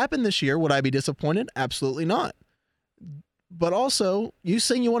 If that happened this year, would I be disappointed? Absolutely not. But also, you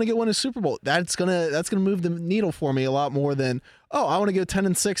saying you want to go win a Super Bowl, that's gonna move the needle for me a lot more than, oh, I want to go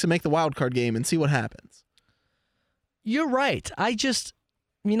 10-6 and make the wild card game and see what happens. You're right. I just,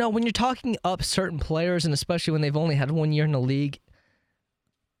 when you're talking up certain players, and especially when they've only had 1 year in the league,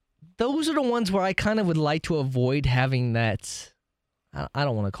 those are the ones where I kind of would like to avoid having that. I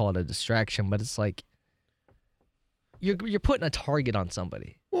don't want to call it a distraction, but it's like you're putting a target on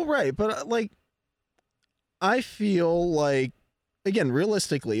somebody. Well, right, but I feel like, again,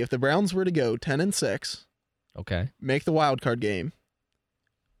 realistically, if the Browns were to go 10-6, okay, make the wild card game.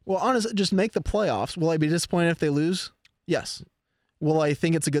 Well, honestly, just make the playoffs. Will I be disappointed if they lose? Yes. Will I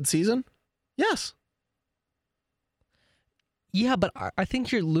think it's a good season? Yes. Yeah, but I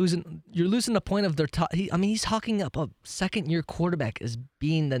think you're losing the point of their top. He's talking up a second-year quarterback as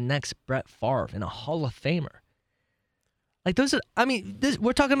being the next Brett Favre and a Hall of Famer. Like those are.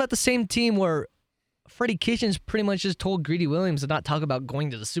 We're talking about the same team where Freddie Kitchens pretty much just told Greedy Williams to not talk about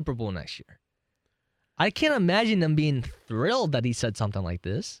going to the Super Bowl next year. I can't imagine them being thrilled that he said something like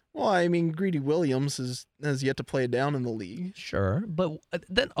this. Well, Greedy Williams has yet to play it down in the league. Sure, but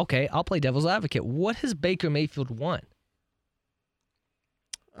then okay, I'll play devil's advocate. What has Baker Mayfield won?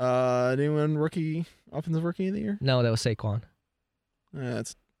 Anyone offensive rookie of the year? No, that was Saquon.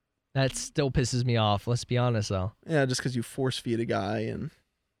 That still pisses me off. Let's be honest, though. Yeah, just because you force feed a guy and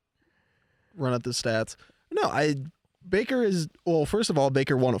run up the stats. No, Baker is, well, first of all,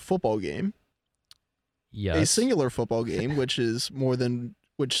 Baker won a football game. Yes. A singular football game, which is more than,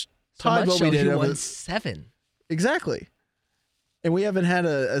 which so tied what we did. He won 7. Exactly. And we haven't had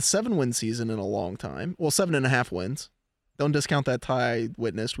a 7-win season in a long time. Well, 7.5 wins. Don't discount that tie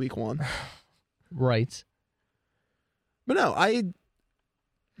witnessed week 1. Right. But no,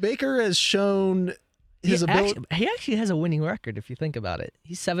 Baker has shown his ability. He actually has a winning record if you think about it.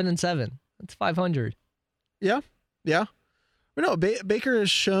 He's 7-7. That's 500. Yeah. But no, Baker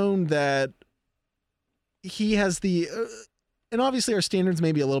has shown that he has the, and obviously our standards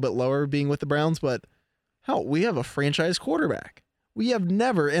may be a little bit lower being with the Browns, but hell, we have a franchise quarterback. We have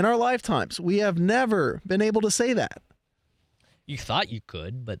never, in our lifetimes, been able to say that. You thought you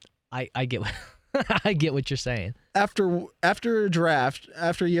could, but I get what I get what you're saying. After a draft,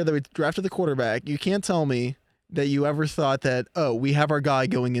 after a year that we drafted the quarterback, you can't tell me that you ever thought that, oh, we have our guy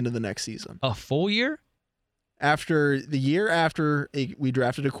going into the next season. A full year? After the year after we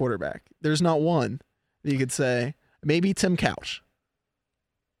drafted a quarterback, there's not one that you could say, maybe Tim Couch.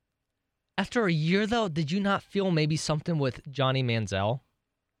 After a year, though, did you not feel maybe something with Johnny Manziel?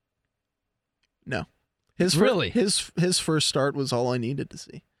 No. His first start was all I needed to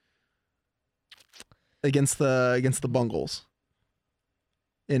see. Against the Bungles.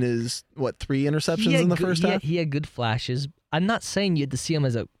 In his 3 interceptions in the first half? He had good flashes. I'm not saying you had to see him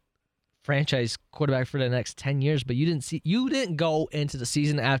as a franchise quarterback for the next 10 years, but you didn't go into the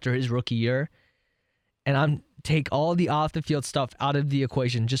season after his rookie year and take all the off the field stuff out of the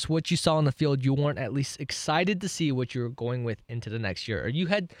equation. Just what you saw on the field, you weren't at least excited to see what you were going with into the next year. Or you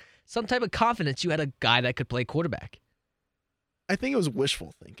had some type of confidence you had a guy that could play quarterback. I think it was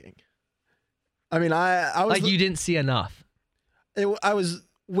wishful thinking. I mean, I was like you didn't see enough. I was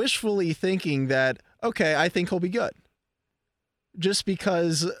wishfully thinking that, okay, I think he'll be good. Just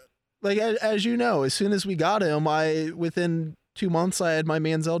because, like, as you know, as soon as we got him, within 2 months, I had my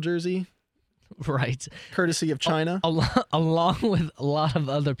Manziel jersey. Right. Courtesy of China. Along with a lot of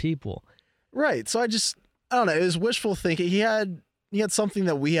other people. Right. So I don't know. It was wishful thinking. He had something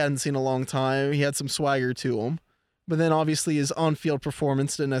that we hadn't seen in a long time. He had some swagger to him. But then obviously his on-field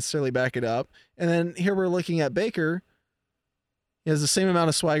performance didn't necessarily back it up. And then here we're looking at Baker. He has the same amount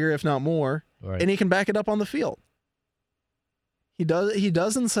of swagger, if not more, right. And he can back it up on the field. He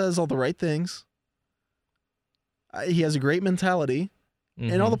does and says all the right things. He has a great mentality,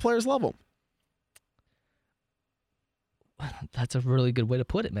 and all the players love him. That's a really good way to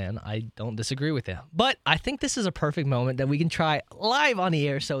put it, man. I don't disagree with you. But I think this is a perfect moment that we can try live on the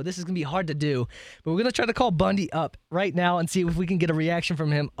air, so this is going to be hard to do. But we're going to try to call Bundy up right now and see if we can get a reaction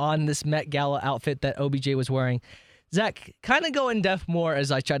from him on this Met Gala outfit that OBJ was wearing. Zach, kind of go in depth more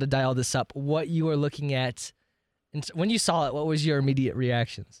as I try to dial this up, what you were looking at. And when you saw it, what was your immediate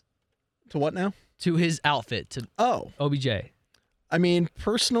reactions? To what now? To his outfit, to OBJ. I mean,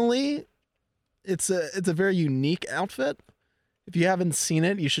 personally, it's a very unique outfit. If you haven't seen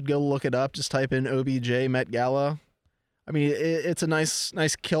it, you should go look it up. Just type in OBJ Met Gala. I mean, it's a nice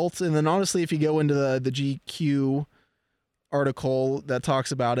kilt. And then honestly, if you go into the GQ article that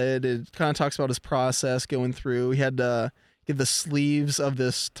talks about it, it kind of talks about his process going through. He had to get the sleeves of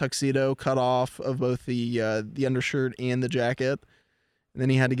this tuxedo cut off of both the undershirt and the jacket. And then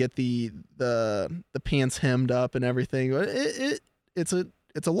he had to get the pants hemmed up and everything. It's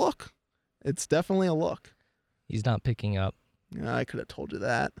a look. It's definitely a look. He's not picking up. I could have told you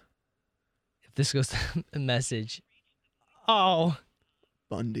that. If this goes to a message. Oh.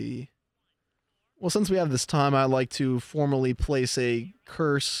 Bundy. Well, since we have this time, I'd like to formally place a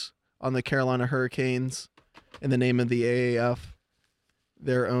curse on the Carolina Hurricanes in the name of the AAF.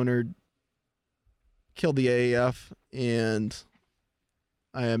 Their owner killed the AAF, and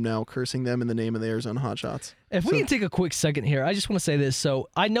I am now cursing them in the name of the Arizona Hotshots. If we can take a quick second here, I just want to say this. So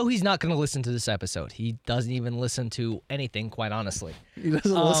I know he's not going to listen to this episode. He doesn't even listen to anything, quite honestly. He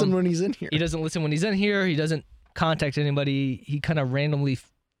doesn't listen when he's in here. He doesn't listen when he's in here. He doesn't contact anybody. He kind of randomly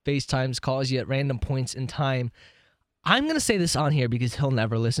FaceTimes, calls you at random points in time. I'm going to say this on here because he'll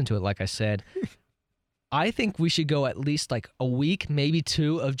never listen to it, like I said. I think we should go at least like a week, maybe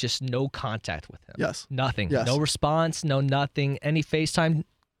 2, of just no contact with him. Yes. Nothing. Yes. No response, no nothing. Any FaceTime,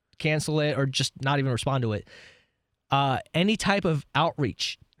 cancel it, or just not even respond to it. Any type of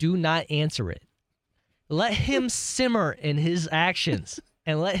outreach, do not answer it. Let him simmer in his actions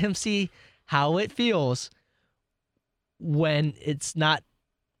and let him see how it feels when it's not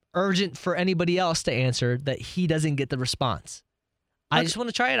urgent for anybody else to answer, that he doesn't get the response. I just want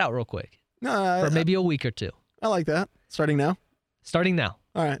to try it out real quick. No, for maybe a week or 2. I like that. Starting now? Starting now.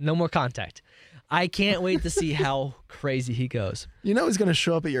 All right. No more contact. I can't wait to see how crazy he goes. You know he's going to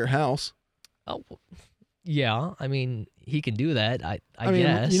show up at your house. Oh, yeah. I mean, he can do that, I mean,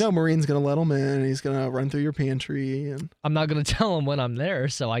 guess. You know Maureen's going to let him in. He's going to run through your pantry. And I'm not going to tell him when I'm there,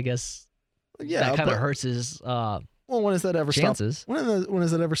 so I guess that kind of hurts his well, when has that ever chances. Stopped? When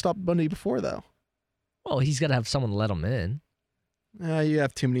has that ever stopped Bundy before, though? Well, he's got to have someone let him in. You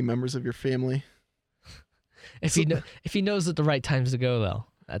have too many members of your family. If he knows at the right times to go, though,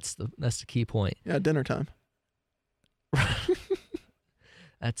 that's the key point. Yeah, dinner time.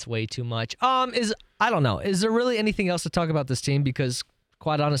 That's way too much. I don't know. Is there really anything else to talk about this team? Because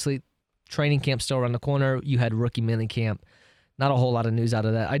quite honestly, training camp's still around the corner. You had rookie mini camp. Not a whole lot of news out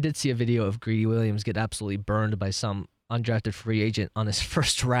of that. I did see a video of Greedy Williams get absolutely burned by some undrafted free agent on his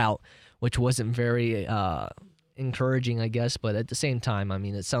first route, which wasn't very encouraging, I guess. But at the same time, I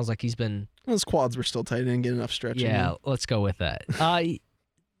mean, it sounds like he's been Those quads were still tight. I didn't get enough stretching. Yeah, let's go with that.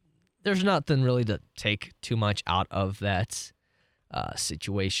 There's nothing really to take too much out of that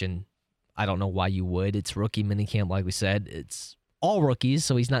situation. I don't know why you would. It's rookie minicamp, like we said. It's all rookies,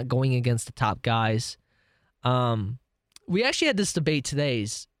 so he's not going against the top guys. We actually had this debate today.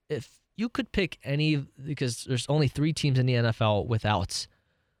 If you could pick any, because there's only 3 teams in the NFL without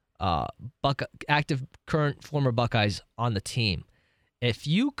active current former Buckeyes on the team. If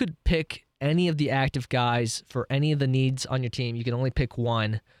you could pick any of the active guys for any of the needs on your team, you can only pick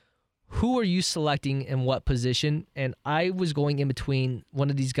one. Who are you selecting in what position? And I was going in between one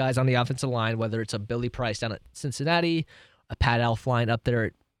of these guys on the offensive line, whether it's a Billy Price down at Cincinnati, a Pat Elflein up there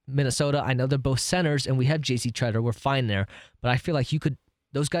at Minnesota. I know they're both centers, and we have J.C. Treader. We're fine there. But I feel like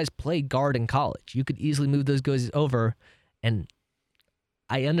those guys play guard in college. You could easily move those guys over. And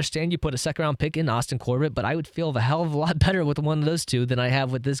I understand you put a second-round pick in Austin Corbett, but I would feel a hell of a lot better with one of those two than I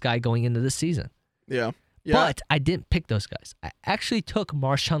have with this guy going into this season. Yeah. But I didn't pick those guys. I actually took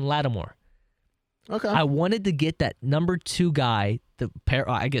Marshawn Lattimore. Okay. I wanted to get that number 2 guy, the pair,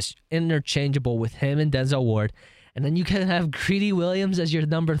 I guess, interchangeable with him and Denzel Ward. And then you can have Greedy Williams as your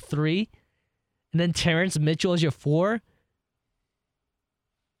number 3, and then Terrence Mitchell as your 4.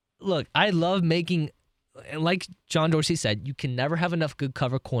 Look, I love making, and like John Dorsey said, you can never have enough good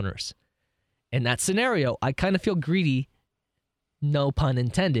cover corners. In that scenario, I kind of feel greedy, no pun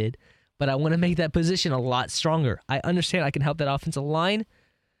intended, but I want to make that position a lot stronger. I understand I can help that offensive line,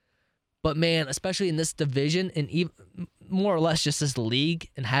 but man, especially in this division and even more or less just this league,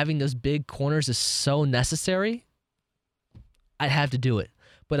 and having those big corners is so necessary, I'd have to do it.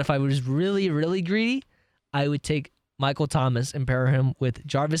 But if I was really, really greedy, I would take Michael Thomas and pair him with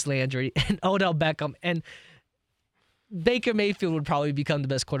Jarvis Landry and Odell Beckham, and Baker Mayfield would probably become the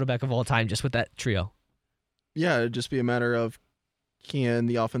best quarterback of all time just with that trio. Yeah, it'd just be a matter of, can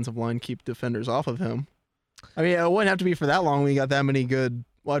the offensive line keep defenders off of him? I mean, it wouldn't have to be for that long. We got that many good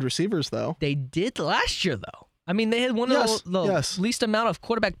wide receivers, though. They did last year, though. I mean, they had one of the least amount of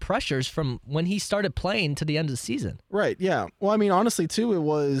quarterback pressures from when he started playing to the end of the season. Right, yeah. Well, I mean, honestly, too,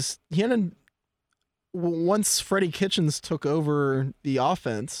 once Freddie Kitchens took over the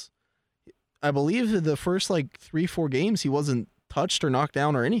offense, I believe the first 3-4 games he wasn't touched or knocked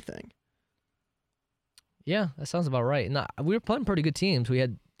down or anything. Yeah, that sounds about right. And we were playing pretty good teams. We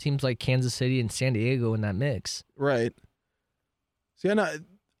had teams like Kansas City and San Diego in that mix. Right. So yeah, no,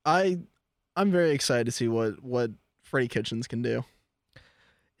 I'm very excited to see what Freddie Kitchens can do.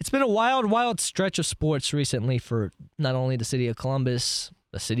 It's been a wild, wild stretch of sports recently for not only the city of Columbus,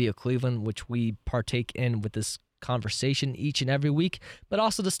 the city of Cleveland, which we partake in with this conversation each and every week, but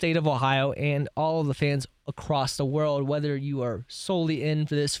also the state of Ohio and all of the fans across the world, whether you are solely in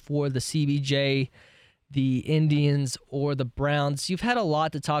for this for the CBJ, the Indians, or the Browns. You've had a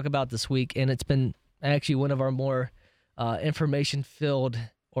lot to talk about this week, and it's been actually one of our more information-filled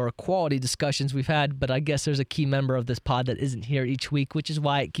or quality discussions we've had, but I guess there's a key member of this pod that isn't here each week, which is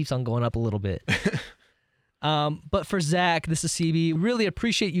why it keeps on going up a little bit. But for Zach, this is CB. Really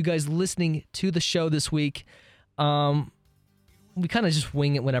appreciate you guys listening to the show this week. We kind of just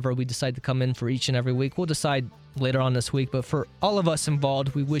wing it whenever we decide to come in for each and every week. We'll decide later on this week, but for all of us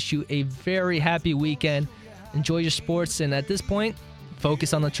involved, we wish you a very happy weekend. Enjoy your sports, and at this point,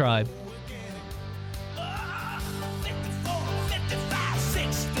 focus on the Tribe.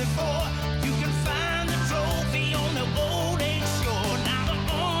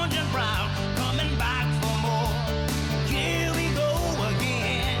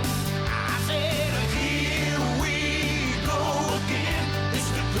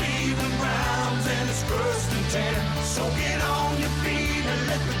 So get on your feet and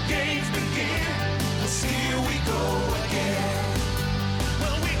let the games begin. 'Cause here we go.